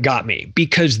was what got me,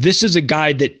 because this is a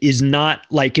guy that is not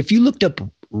like, if you looked up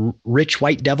rich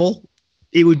white devil,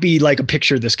 it would be like a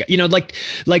picture of this guy,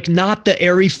 like not the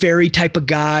airy fairy type of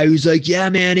guy who's like, yeah,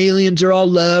 man, aliens are all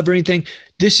love or anything.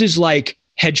 This is like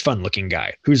hedge fund looking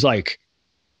guy who's like,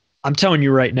 I'm telling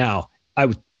you right now, I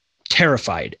was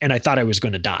terrified and I thought I was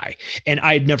going to die. And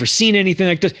I had never seen anything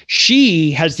like this.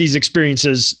 She has these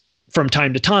experiences from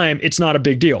time to time. It's not a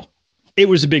big deal. It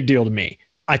was a big deal to me.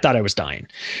 I thought I was dying.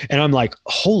 And I'm like,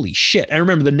 holy shit. I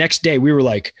remember the next day we were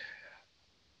like,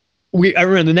 my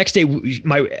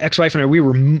ex-wife and I, we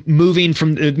were moving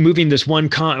this one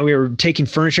we were taking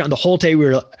furniture on the whole day.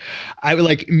 I would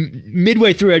like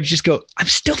midway through, I'd just go, I'm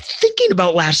still thinking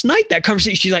about last night, that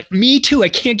conversation. She's like, me too. I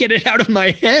can't get it out of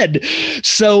my head.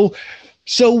 So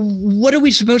what are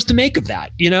we supposed to make of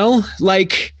that?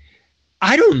 Like,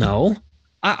 I don't know.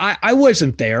 I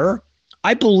wasn't there.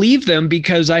 I believe them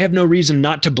because I have no reason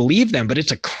not to believe them, but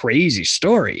it's a crazy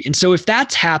story. And so if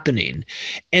that's happening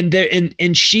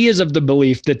and she is of the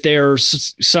belief that they're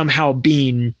somehow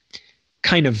being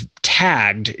kind of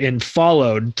tagged and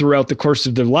followed throughout the course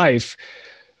of their life,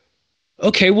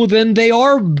 okay, well, then they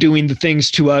are doing the things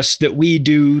to us that we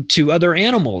do to other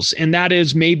animals. And that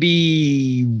is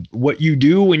maybe what you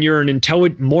do when you're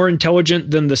more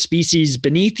intelligent than the species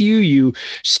beneath you. You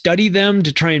study them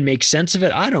to try and make sense of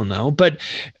it. I don't know. But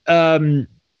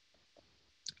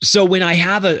so when I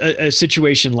have a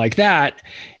situation like that,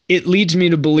 it leads me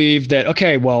to believe that,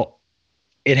 okay, well,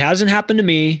 it hasn't happened to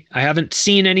me. I haven't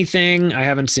seen anything. I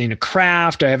haven't seen a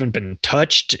craft. I haven't been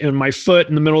touched in my foot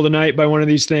in the middle of the night by one of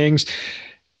these things.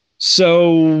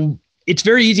 So it's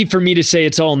very easy for me to say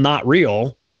it's all not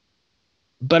real,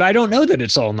 but I don't know that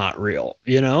it's all not real,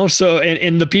 So,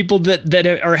 and the people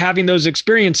that are having those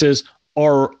experiences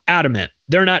are adamant.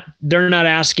 They're not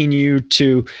asking you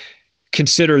to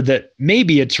consider that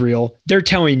maybe it's real. They're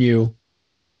telling you,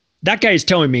 that guy is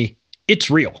telling me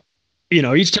it's real.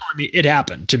 He's telling me it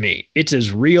happened to me. It's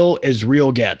as real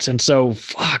gets. And so,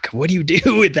 fuck, what do you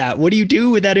do with that? What do you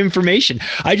do with that information?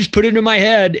 I just put it in my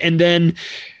head, and then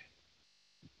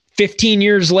 15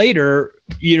 years later,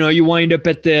 you wind up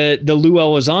at the Lou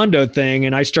Elizondo thing,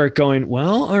 and I start going,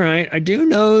 well, all right, I do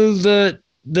know that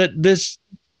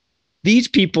these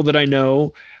people that I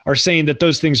know are saying that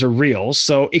those things are real.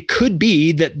 So it could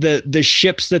be that the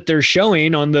ships that they're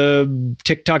showing on the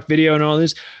TikTok video and all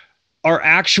this are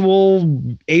actual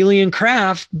alien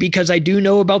craft, because I do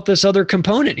know about this other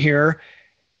component here.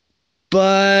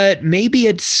 But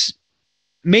maybe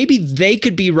they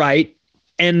could be right,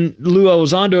 and Lou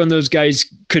Elizondo and those guys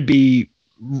could be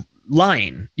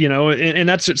lying, and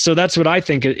that's what I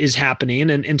think is happening.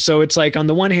 And so it's like, on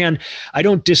the one hand, I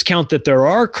don't discount that there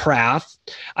are craft.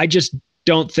 I just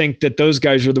don't think that those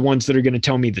guys are the ones that are going to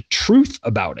tell me the truth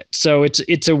about it. So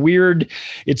it's a weird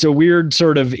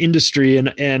sort of industry.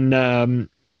 And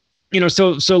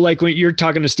so like when you're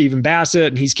talking to Stephen Bassett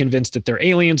and he's convinced that they're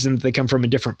aliens and they come from a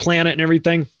different planet and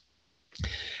everything.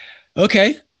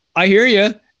 Okay. I hear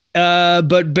you.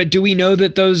 But do we know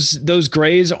that those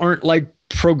grays aren't like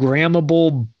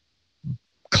programmable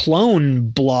clone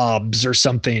blobs or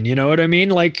something? You know what I mean?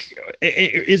 Like,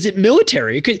 is it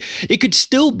military? It could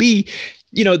still be,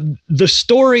 the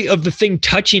story of the thing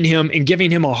touching him and giving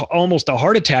him almost a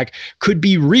heart attack could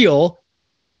be real.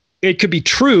 It could be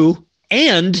true,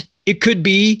 and it could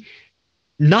be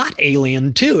not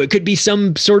alien too. It could be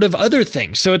some sort of other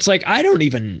thing. So it's like, I don't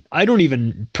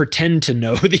even pretend to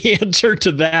know the answer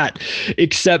to that,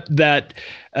 except that,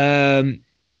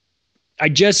 I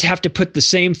just have to put the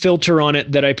same filter on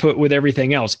it that I put with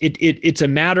everything else. It's a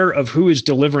matter of who is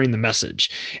delivering the message.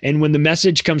 And when the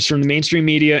message comes from the mainstream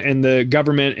media and the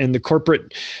government and the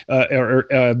corporate or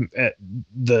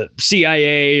the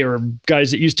CIA or guys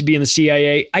that used to be in the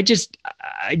CIA, I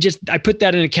put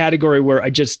that in a category where I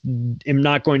just am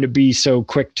not going to be so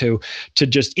quick to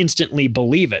just instantly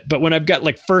believe it. But when I've got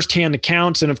like firsthand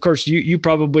accounts, and of course you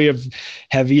probably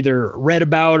have either read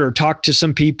about or talked to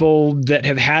some people that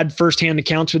have had firsthand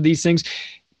accounts with these things,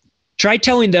 try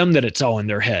telling them that it's all in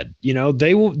their head.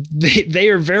 They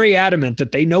are very adamant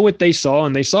that they know what they saw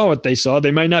and they saw what they saw. They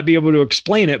might not be able to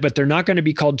explain it, but they're not going to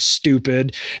be called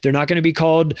stupid. They're not going to be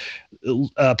called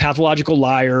pathological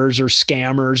liars or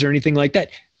scammers or anything like that.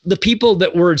 The people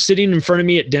that were sitting in front of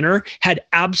me at dinner had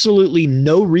absolutely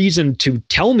no reason to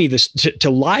tell me this, to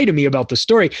lie to me about the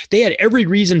story. They had every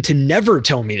reason to never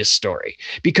tell me this story,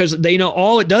 because they know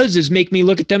all it does is make me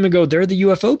look at them and go, they're the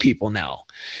UFO people now.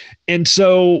 And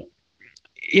so,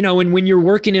 and when you're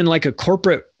working in like a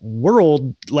corporate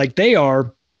world like they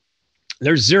are,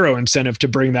 there's zero incentive to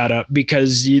bring that up,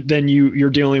 because then you're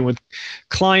dealing with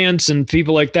clients and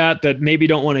people like that maybe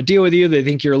don't want to deal with you. They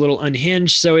think you're a little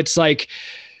unhinged. So it's like,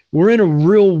 we're in a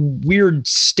real weird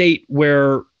state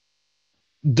where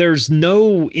there's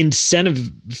no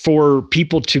incentive for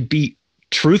people to be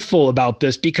truthful about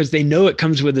this, because they know it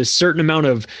comes with a certain amount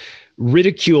of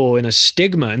ridicule and a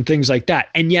stigma and things like that.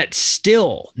 And yet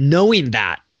still, knowing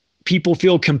that, people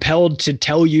feel compelled to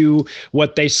tell you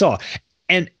what they saw.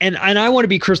 And I want to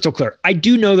be crystal clear. I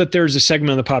do know that there's a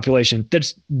segment of the population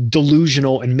that's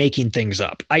delusional and making things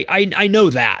up. I know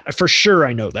that for sure.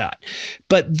 I know that,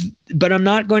 but I'm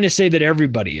not going to say that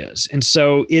everybody is. And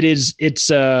so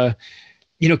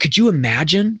could you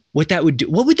imagine what that would do?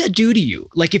 What would that do to you?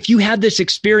 Like if you had this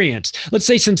experience, let's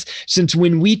say since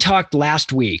when we talked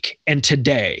last week and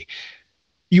today,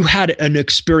 you had an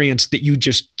experience that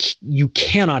you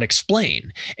cannot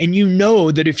explain. And you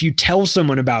know that if you tell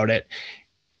someone about it,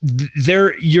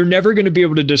 you're never going to be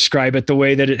able to describe it the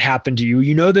way that it happened to you.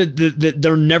 You know that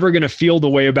they're never going to feel the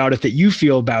way about it that you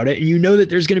feel about it. And you know that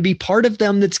there's going to be part of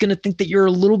them that's going to think that you're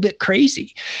a little bit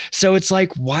crazy. So it's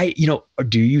like, why,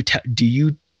 do you tell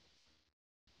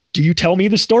me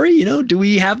the story? Do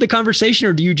we have the conversation,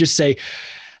 or do you just say,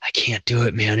 I can't do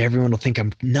it, man. Everyone will think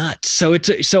I'm nuts.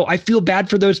 So I feel bad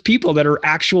for those people that are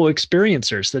actual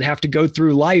experiencers that have to go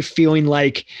through life feeling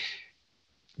like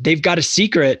they've got a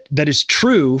secret that is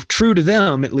true to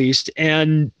them at least,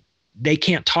 and they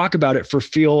can't talk about it for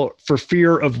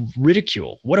fear of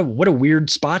ridicule. What a weird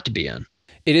spot to be in.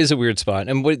 It is a weird spot.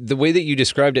 And the way that you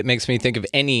described it makes me think of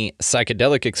any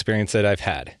psychedelic experience that I've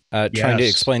had. Trying to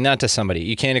explain that to somebody.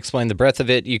 You can't explain the breadth of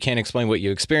it. You can't explain what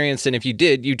you experienced. And if you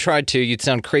did, you tried to, you'd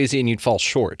sound crazy and you'd fall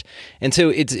short. And so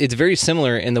it's very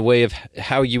similar in the way of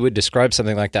how you would describe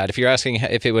something like that. If you're asking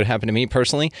if it would happen to me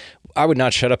personally, I would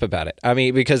not shut up about it. I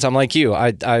mean, because I'm like you.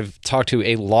 I've talked to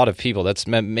a lot of people. That's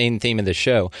my main theme of the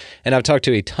show. And I've talked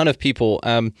to a ton of people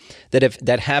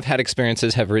that have had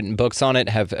experiences, have written books on it,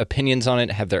 have opinions on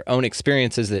it, have their own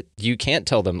experiences that you can't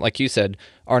tell them, like you said,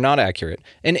 are not accurate.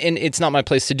 And it's not my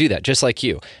place to do that, just like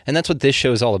you. And that's what this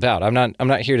show is all about. I'm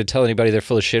not here to tell anybody they're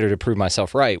full of shit or to prove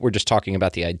myself right. We're just talking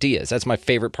about the ideas. That's my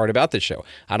favorite part about this show.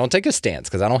 I don't take a stance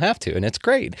because I don't have to, and it's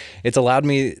great. It's allowed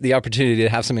me the opportunity to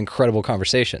have some incredible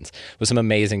conversations with some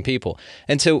amazing people.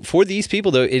 And so for these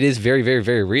people, though, it is very, very,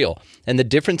 very real. And the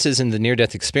differences in the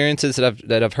near-death experiences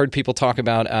that I've heard people talk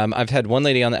about, I've had one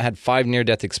lady on that had 5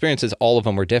 near-death experiences. All of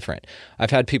them were different.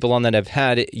 I've had people on that have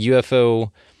had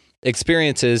UFO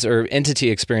experiences or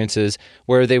entity experiences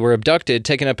where they were abducted,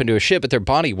 taken up into a ship, but their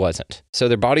body wasn't. So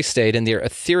their body stayed, and their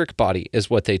etheric body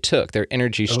is what they took, their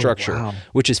energy structure,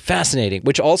 which is fascinating,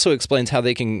 which also explains how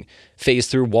they can phase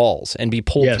through walls and be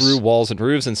pulled through walls and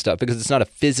roofs and stuff, because it's not a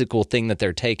physical thing that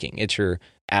they're taking. It's your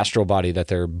astral body that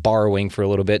they're borrowing for a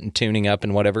little bit and tuning up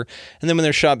and whatever. And then when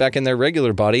they're shot back in their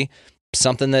regular body,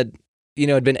 something that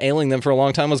had been ailing them for a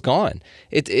long time was gone.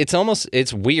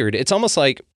 It's weird. It's almost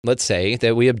like, let's say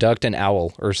that we abduct an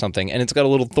owl or something, and it's got a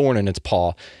little thorn in its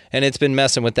paw, and it's been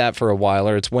messing with that for a while,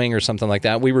 or its wing or something like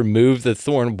that. We remove the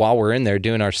thorn while we're in there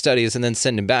doing our studies and then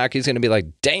send him back. He's going to be like,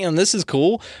 damn, this is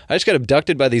cool. I just got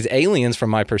abducted by these aliens from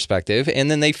my perspective,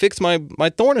 and then they fixed my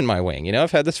thorn in my wing.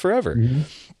 I've had this forever. Mm-hmm.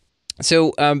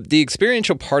 So the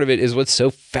experiential part of it is what's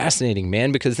so fascinating,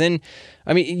 man, because then,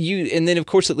 and then of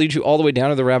course it leads you all the way down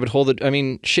to the rabbit hole that,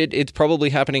 it's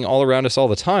probably happening all around us all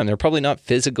the time. They're probably not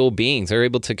physical beings. They're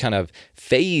able to kind of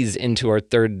phase into our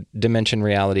third dimension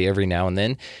reality every now and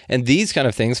then. And these kind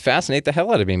of things fascinate the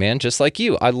hell out of me, man, just like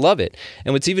you. I love it.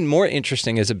 And what's even more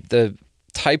interesting is the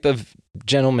type of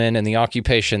gentleman and the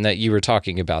occupation that you were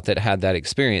talking about that had that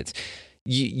experience.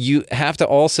 You have to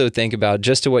also think about,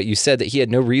 just to what you said, that he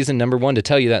had no reason, number one, to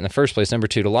tell you that in the first place, number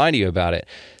two, to lie to you about it.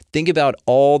 Think about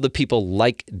all the people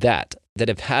like that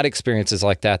have had experiences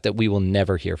like that we will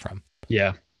never hear from.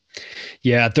 Yeah.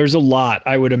 Yeah, there's a lot,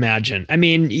 I would imagine.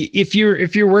 If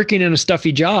you're working in a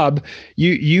stuffy job,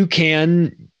 you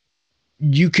can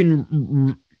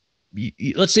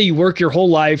let's say you work your whole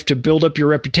life to build up your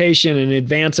reputation and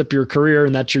advance up your career,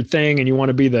 and that's your thing, and you want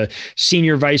to be the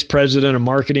senior vice president of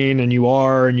marketing, and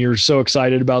you're so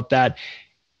excited about that.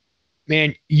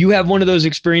 Man, you have one of those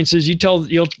experiences. You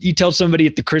tell somebody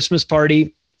at the Christmas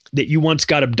party that you once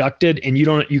got abducted, and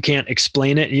you can't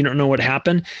explain it, and you don't know what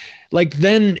happened. Like,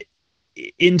 then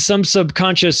in some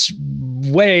subconscious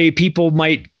way, people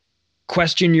might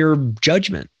question your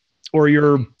judgment or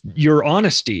your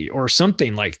honesty or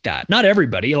something like that. Not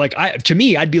everybody. To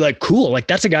me, I'd be like, cool. Like,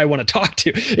 that's a guy I want to talk to.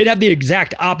 It'd have the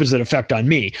exact opposite effect on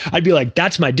me. I'd be like,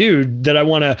 that's my dude that I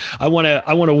want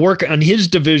to work on his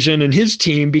division and his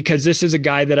team, because this is a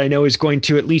guy that I know is going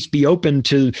to at least be open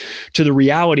to the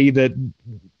reality that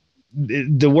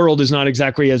the world is not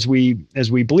exactly as we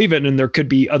believe it. And there could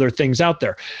be other things out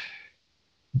there,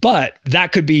 but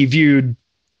that could be viewed,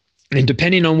 and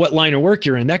depending on what line of work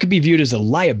you're in, that could be viewed as a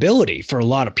liability for a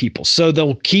lot of people. So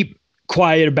they'll keep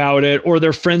quiet about it, or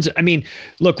their friends.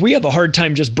 Look, we have a hard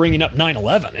time just bringing up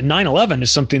 9/11, and 9/11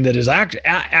 is something that has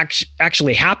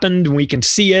actually happened, and we can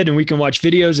see it, and we can watch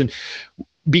videos. And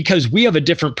because we have a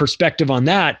different perspective on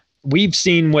that, we've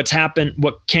seen what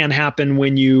can happen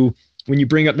when you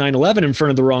bring up 9/11 in front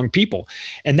of the wrong people.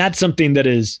 And that's something that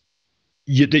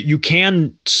you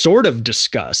can sort of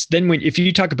discuss. Then if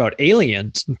you talk about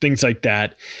aliens and things like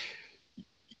that,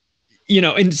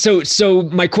 and so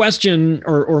my question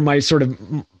or my sort of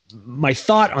my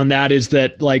thought on that is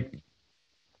that, like,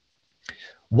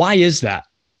 why is that?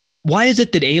 Why is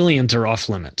it that aliens are off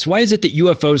limits? Why is it that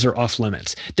UFOs are off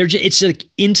limits? It's like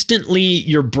instantly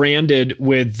you're branded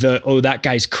with that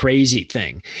guy's crazy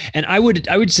thing. And I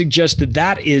would suggest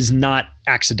that is not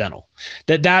accidental.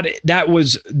 That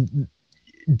was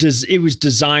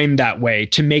designed that way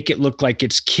to make it look like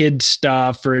it's kid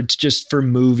stuff, or it's just for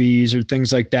movies or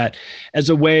things like that, as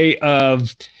a way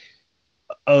of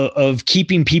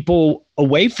keeping people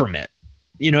away from it.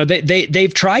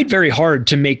 they've tried very hard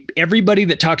to make everybody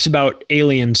that talks about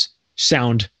aliens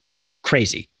sound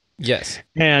crazy. Yes.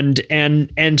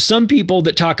 And some people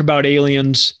that talk about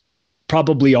aliens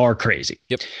probably are crazy.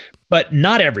 Yep. But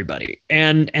not everybody.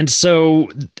 And so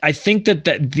I think that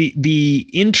the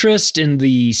interest in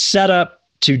the setup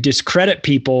to discredit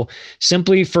people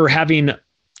simply for having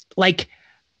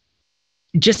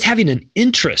just having an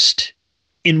interest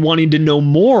in wanting to know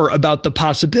more about the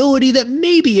possibility that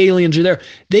maybe aliens are there.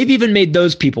 They've even made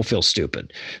those people feel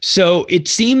stupid. So it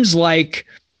seems like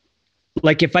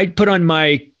if I put on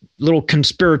my little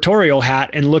conspiratorial hat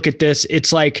and look at this,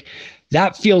 it's like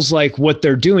that feels like what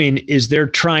they're doing is they're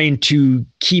trying to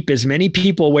keep as many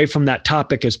people away from that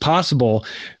topic as possible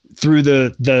through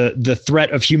the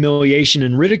threat of humiliation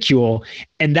and ridicule.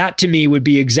 And that to me would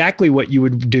be exactly what you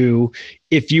would do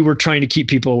if you were trying to keep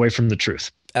people away from the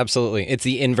truth. Absolutely. It's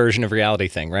the inversion of reality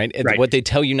thing, right? Right. What they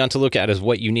tell you not to look at is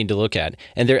what you need to look at.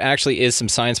 And there actually is some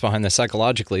science behind this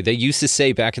psychologically. They used to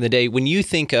say back in the day, when you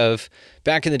think of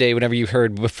back in the day, whenever you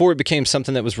heard, before it became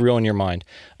something that was real in your mind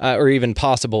or even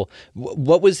possible,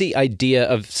 what was the idea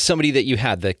of somebody that you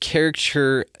had, the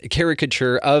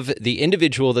caricature of the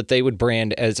individual that they would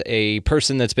brand as a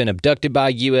person that's been abducted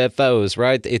by UFOs,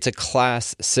 right? It's a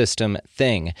class system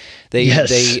thing.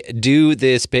 They do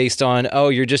this based on, oh,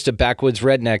 you're just a backwoods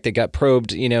redneck that got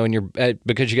probed, and you're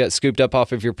because you got scooped up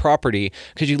off of your property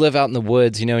because you live out in the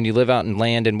woods, and you live out in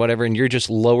land and whatever, and you're just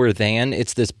lower than.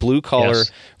 It's this blue collar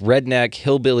redneck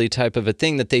hillbilly type of a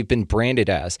thing that they've been branded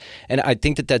as. And I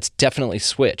think that that's definitely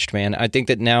switched, man. I think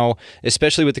that now,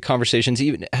 especially with the conversations,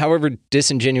 even however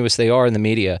disingenuous they are in the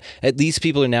media, at least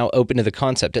people are now open to the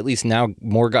concept. At least now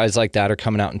more guys like that are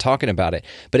coming out and talking about it.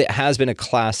 But it has been a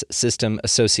class system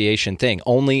association thing.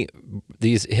 Only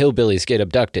these hillbillies get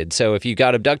abducted. So if you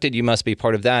got abducted, you must be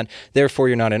part of that. Therefore,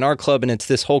 you're not in our club. And it's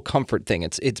this whole comfort thing.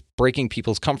 It's breaking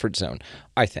people's comfort zone,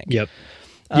 I think. Yep.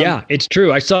 Yeah, it's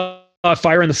true. I saw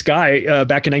Fire in the Sky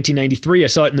back in 1993. I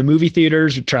saw it in the movie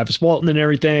theaters with Travis Walton and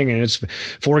everything. And it's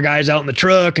 4 guys out in the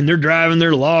truck and they're driving,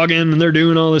 they're logging and they're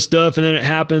doing all this stuff. And then it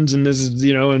happens. And this is,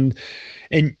 and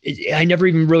I never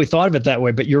even really thought of it that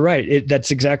way, but you're right.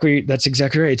 That's exactly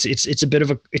right. It's a bit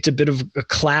of a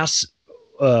class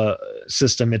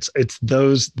system. It's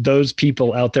those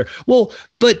people out there. Well,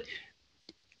 but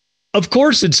of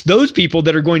course, it's those people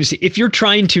that are going to see. If you're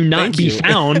trying to not be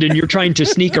found and you're trying to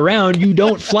sneak around, you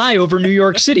don't fly over New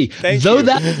York City.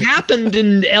 That happened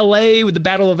in L.A. with the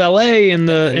Battle of L.A. and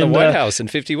the White House in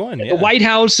 51. The White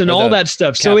House and all that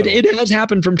stuff. So it has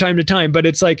happened from time to time. But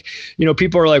it's like,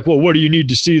 people are like, well, what do you need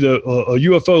to see a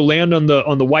UFO land on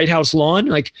the White House lawn?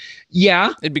 Like,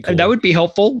 yeah, it'd be cool. That would be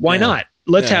helpful. Why not?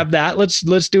 Let's have that.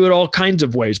 Let's do it all kinds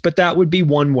of ways. But that would be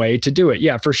one way to do it.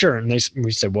 Yeah, for sure. And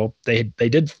we said, well, they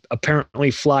did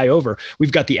apparently fly over.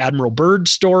 We've got the Admiral Byrd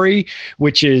story,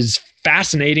 which is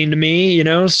fascinating to me,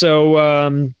 So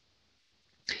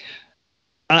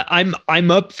I'm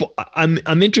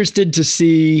interested to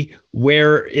see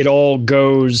where it all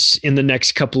goes in the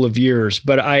next couple of years.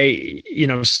 But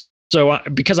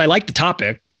because I like the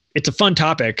topic, it's a fun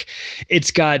topic.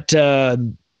 It's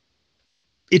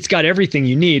got everything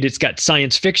you need. It's got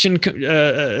science fiction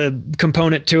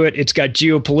component to it. It's got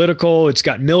geopolitical. It's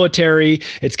got military.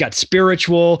 It's got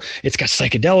spiritual. It's got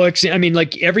psychedelics. I mean,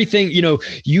 like everything.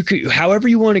 You could, however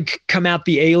you want to come at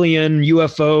the alien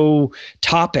UFO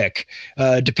topic,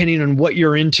 depending on what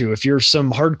you're into. If you're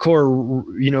some hardcore,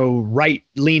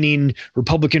 right-leaning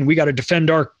Republican, we got to defend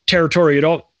our territory at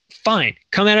all. Fine,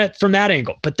 come at it from that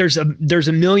angle. But there's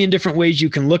a million different ways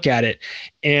you can look at it,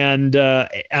 and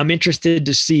I'm interested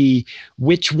to see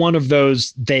which one of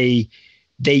those they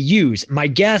use. My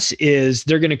guess is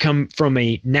they're going to come from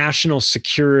a national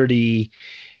security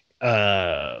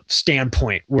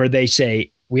standpoint, where they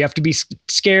say we have to be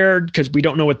scared because we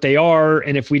don't know what they are,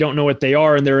 and if we don't know what they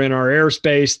are and they're in our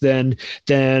airspace,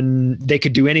 then they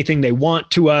could do anything they want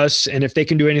to us, and if they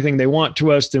can do anything they want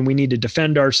to us, then we need to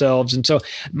defend ourselves. And so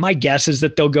my guess is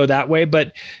that they'll go that way,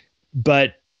 but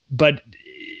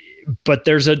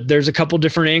there's a couple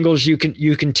different angles you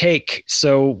can take.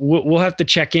 So we'll have to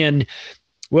check in.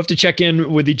 We'll have to check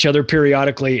in with each other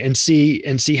periodically and see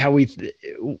how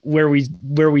where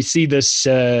we see this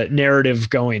narrative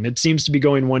going. It seems to be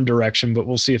going one direction, but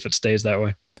we'll see if it stays that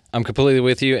way. I'm completely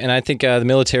with you. And I think the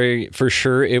military, for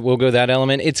sure, it will go that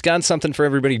element. It's got something for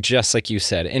everybody, just like you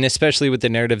said. And especially with the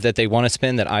narrative that they want to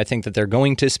spin, that I think that they're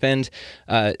going to spin,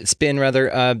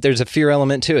 there's a fear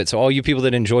element to it. So all you people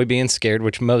that enjoy being scared,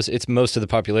 which it's most of the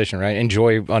population, right?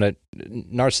 Enjoy on a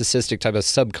narcissistic type of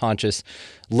subconscious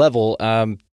level,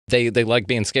 They like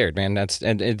being scared, man.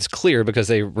 And it's clear because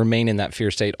they remain in that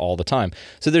fear state all the time.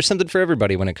 So there's something for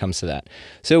everybody when it comes to that.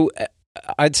 So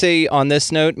I'd say on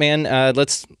this note, man,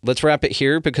 let's wrap it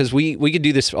here because we could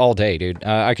do this all day, dude.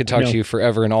 I could talk to you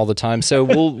forever and all the time. So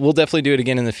we'll definitely do it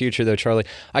again in the future, though, Charlie.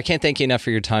 I can't thank you enough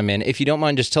for your time, man. If you don't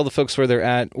mind, just tell the folks where they're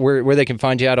at, where they can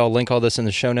find you at. I'll link all this in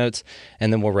the show notes,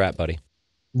 and then we'll wrap, buddy.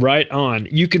 Right on.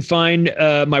 You can find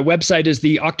my website is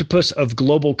the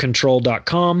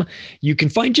octopusofglobalcontrol.com. You can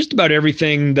find just about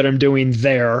everything that I'm doing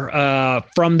there.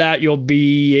 From that, you'll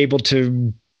be able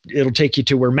to, it'll take you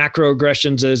to where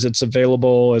Macroaggressions is. It's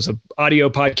available as an audio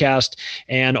podcast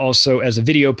and also as a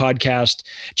video podcast.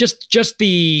 Just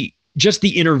the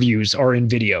interviews are in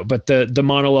video, but the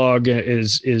monologue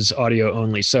is audio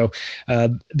only. So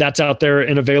that's out there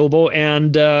and available.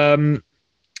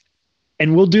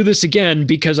 And we'll do this again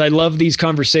because I love these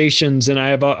conversations, and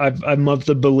I'm of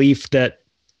the belief that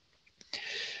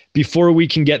before we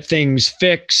can get things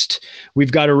fixed,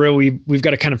 we've got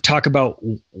to kind of talk about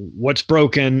what's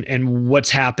broken and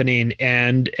what's happening,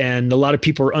 and a lot of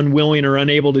people are unwilling or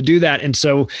unable to do that, and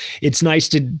so it's nice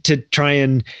to try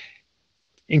and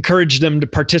encourage them to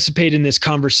participate in this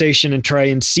conversation and try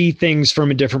and see things from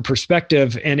a different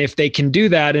perspective. And if they can do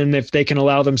that, and if they can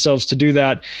allow themselves to do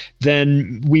that,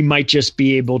 then we might just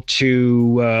be able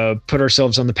to put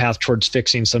ourselves on the path towards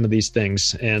fixing some of these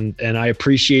things. And I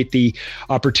appreciate the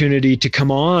opportunity to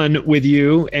come on with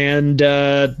you and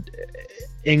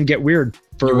get weird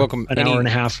for an hour and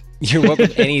a half. You're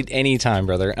welcome any time,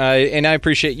 brother. And I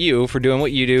appreciate you for doing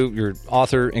what you do. You're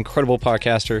author, incredible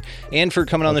podcaster, and for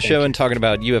coming on the show and talking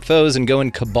about UFOs and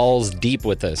going cabals deep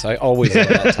with this. I always love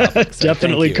that topic. So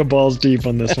definitely cabals deep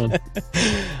on this one. All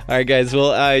right, guys.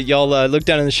 Well, y'all look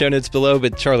down in the show notes below.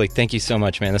 But Charlie, thank you so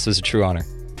much, man. This was a true honor.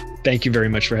 Thank you very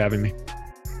much for having me.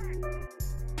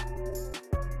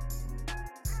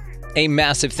 A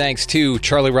massive thanks to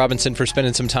Charlie Robinson for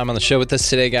spending some time on the show with us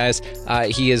today, guys.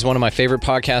 He is one of my favorite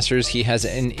podcasters. He has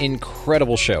an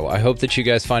incredible show. I hope that you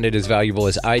guys find it as valuable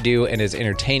as I do and as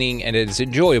entertaining and as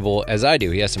enjoyable as I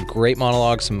do. He has some great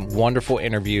monologues, some wonderful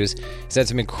interviews. He's had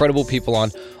some incredible people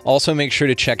on. Also, make sure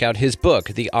to check out his book,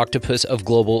 The Octopus of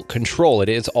Global Control. It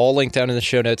is all linked down in the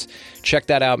show notes. Check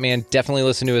that out, man. Definitely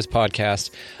listen to his podcast.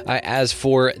 As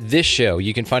for this show,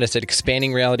 you can find us at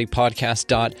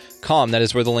expandingrealitypodcast.com. That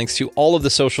is where the links to all of the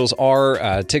socials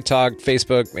are, TikTok,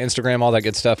 Facebook, Instagram, all that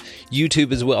good stuff.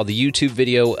 YouTube as well. The YouTube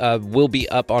video will be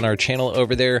up on our channel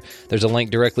over there. There's a link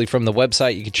directly from the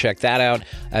website. You can check that out,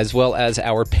 as well as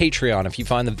our Patreon. If you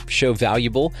find the show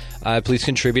valuable, please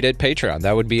contribute at Patreon.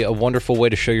 That would be a wonderful way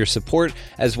to show your support,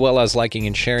 as well as liking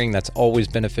and sharing. That's always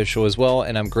beneficial as well,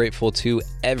 and I'm grateful to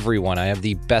everyone. I have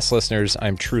the best listeners.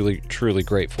 I'm truly, truly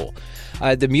grateful.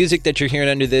 The music that you're hearing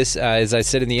under this, as I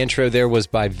said in the intro there, was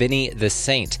by Vinny the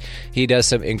Saint. He does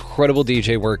some incredible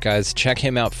DJ work, guys. Check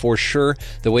him out for sure.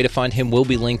 The way to find him will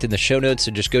be linked in the show notes,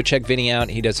 so just go check Vinny out.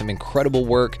 He does some incredible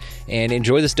work, and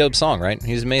enjoy this dope song, right?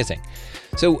 He's amazing.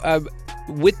 So,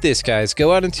 with this, guys,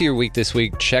 go out into your week this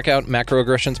week. Check out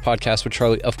Macroaggressions Podcast with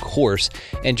Charlie, of course,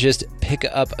 and just pick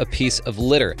up a piece of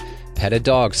litter. Pet a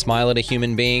dog, smile at a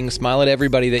human being, smile at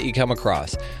everybody that you come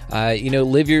across.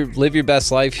 Live your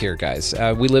best life here, guys.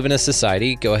 We live in a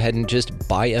society. Go ahead and just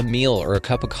buy a meal or a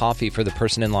cup of coffee for the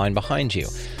person in line behind you.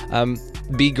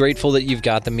 Be grateful that you've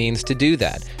got the means to do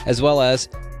that, as well as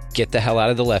get the hell out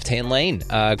of the left-hand lane.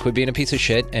 Quit being a piece of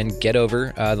shit and get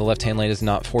over. The left-hand lane is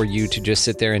not for you to just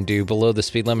sit there and do below the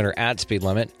speed limit or at speed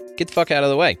limit. Get the fuck out of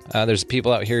the way. There's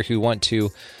people out here who want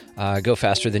to go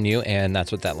faster than you, and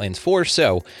that's what that lane's for.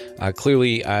 So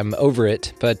clearly I'm over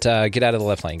it, but get out of the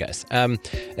left lane, guys.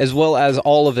 As well as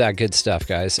all of that good stuff,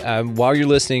 guys. While you're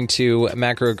listening to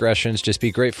Macroaggressions, just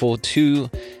be grateful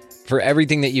for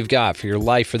everything that you've got, for your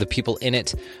life, for the people in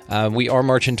it. We are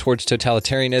marching towards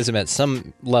totalitarianism at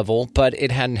some level, but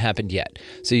it hadn't happened yet.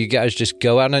 So you guys just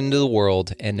go out into the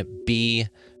world and be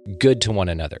good to one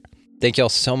another. Thank y'all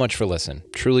so much for listening.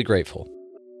 Truly grateful.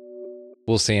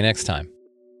 We'll see you next time.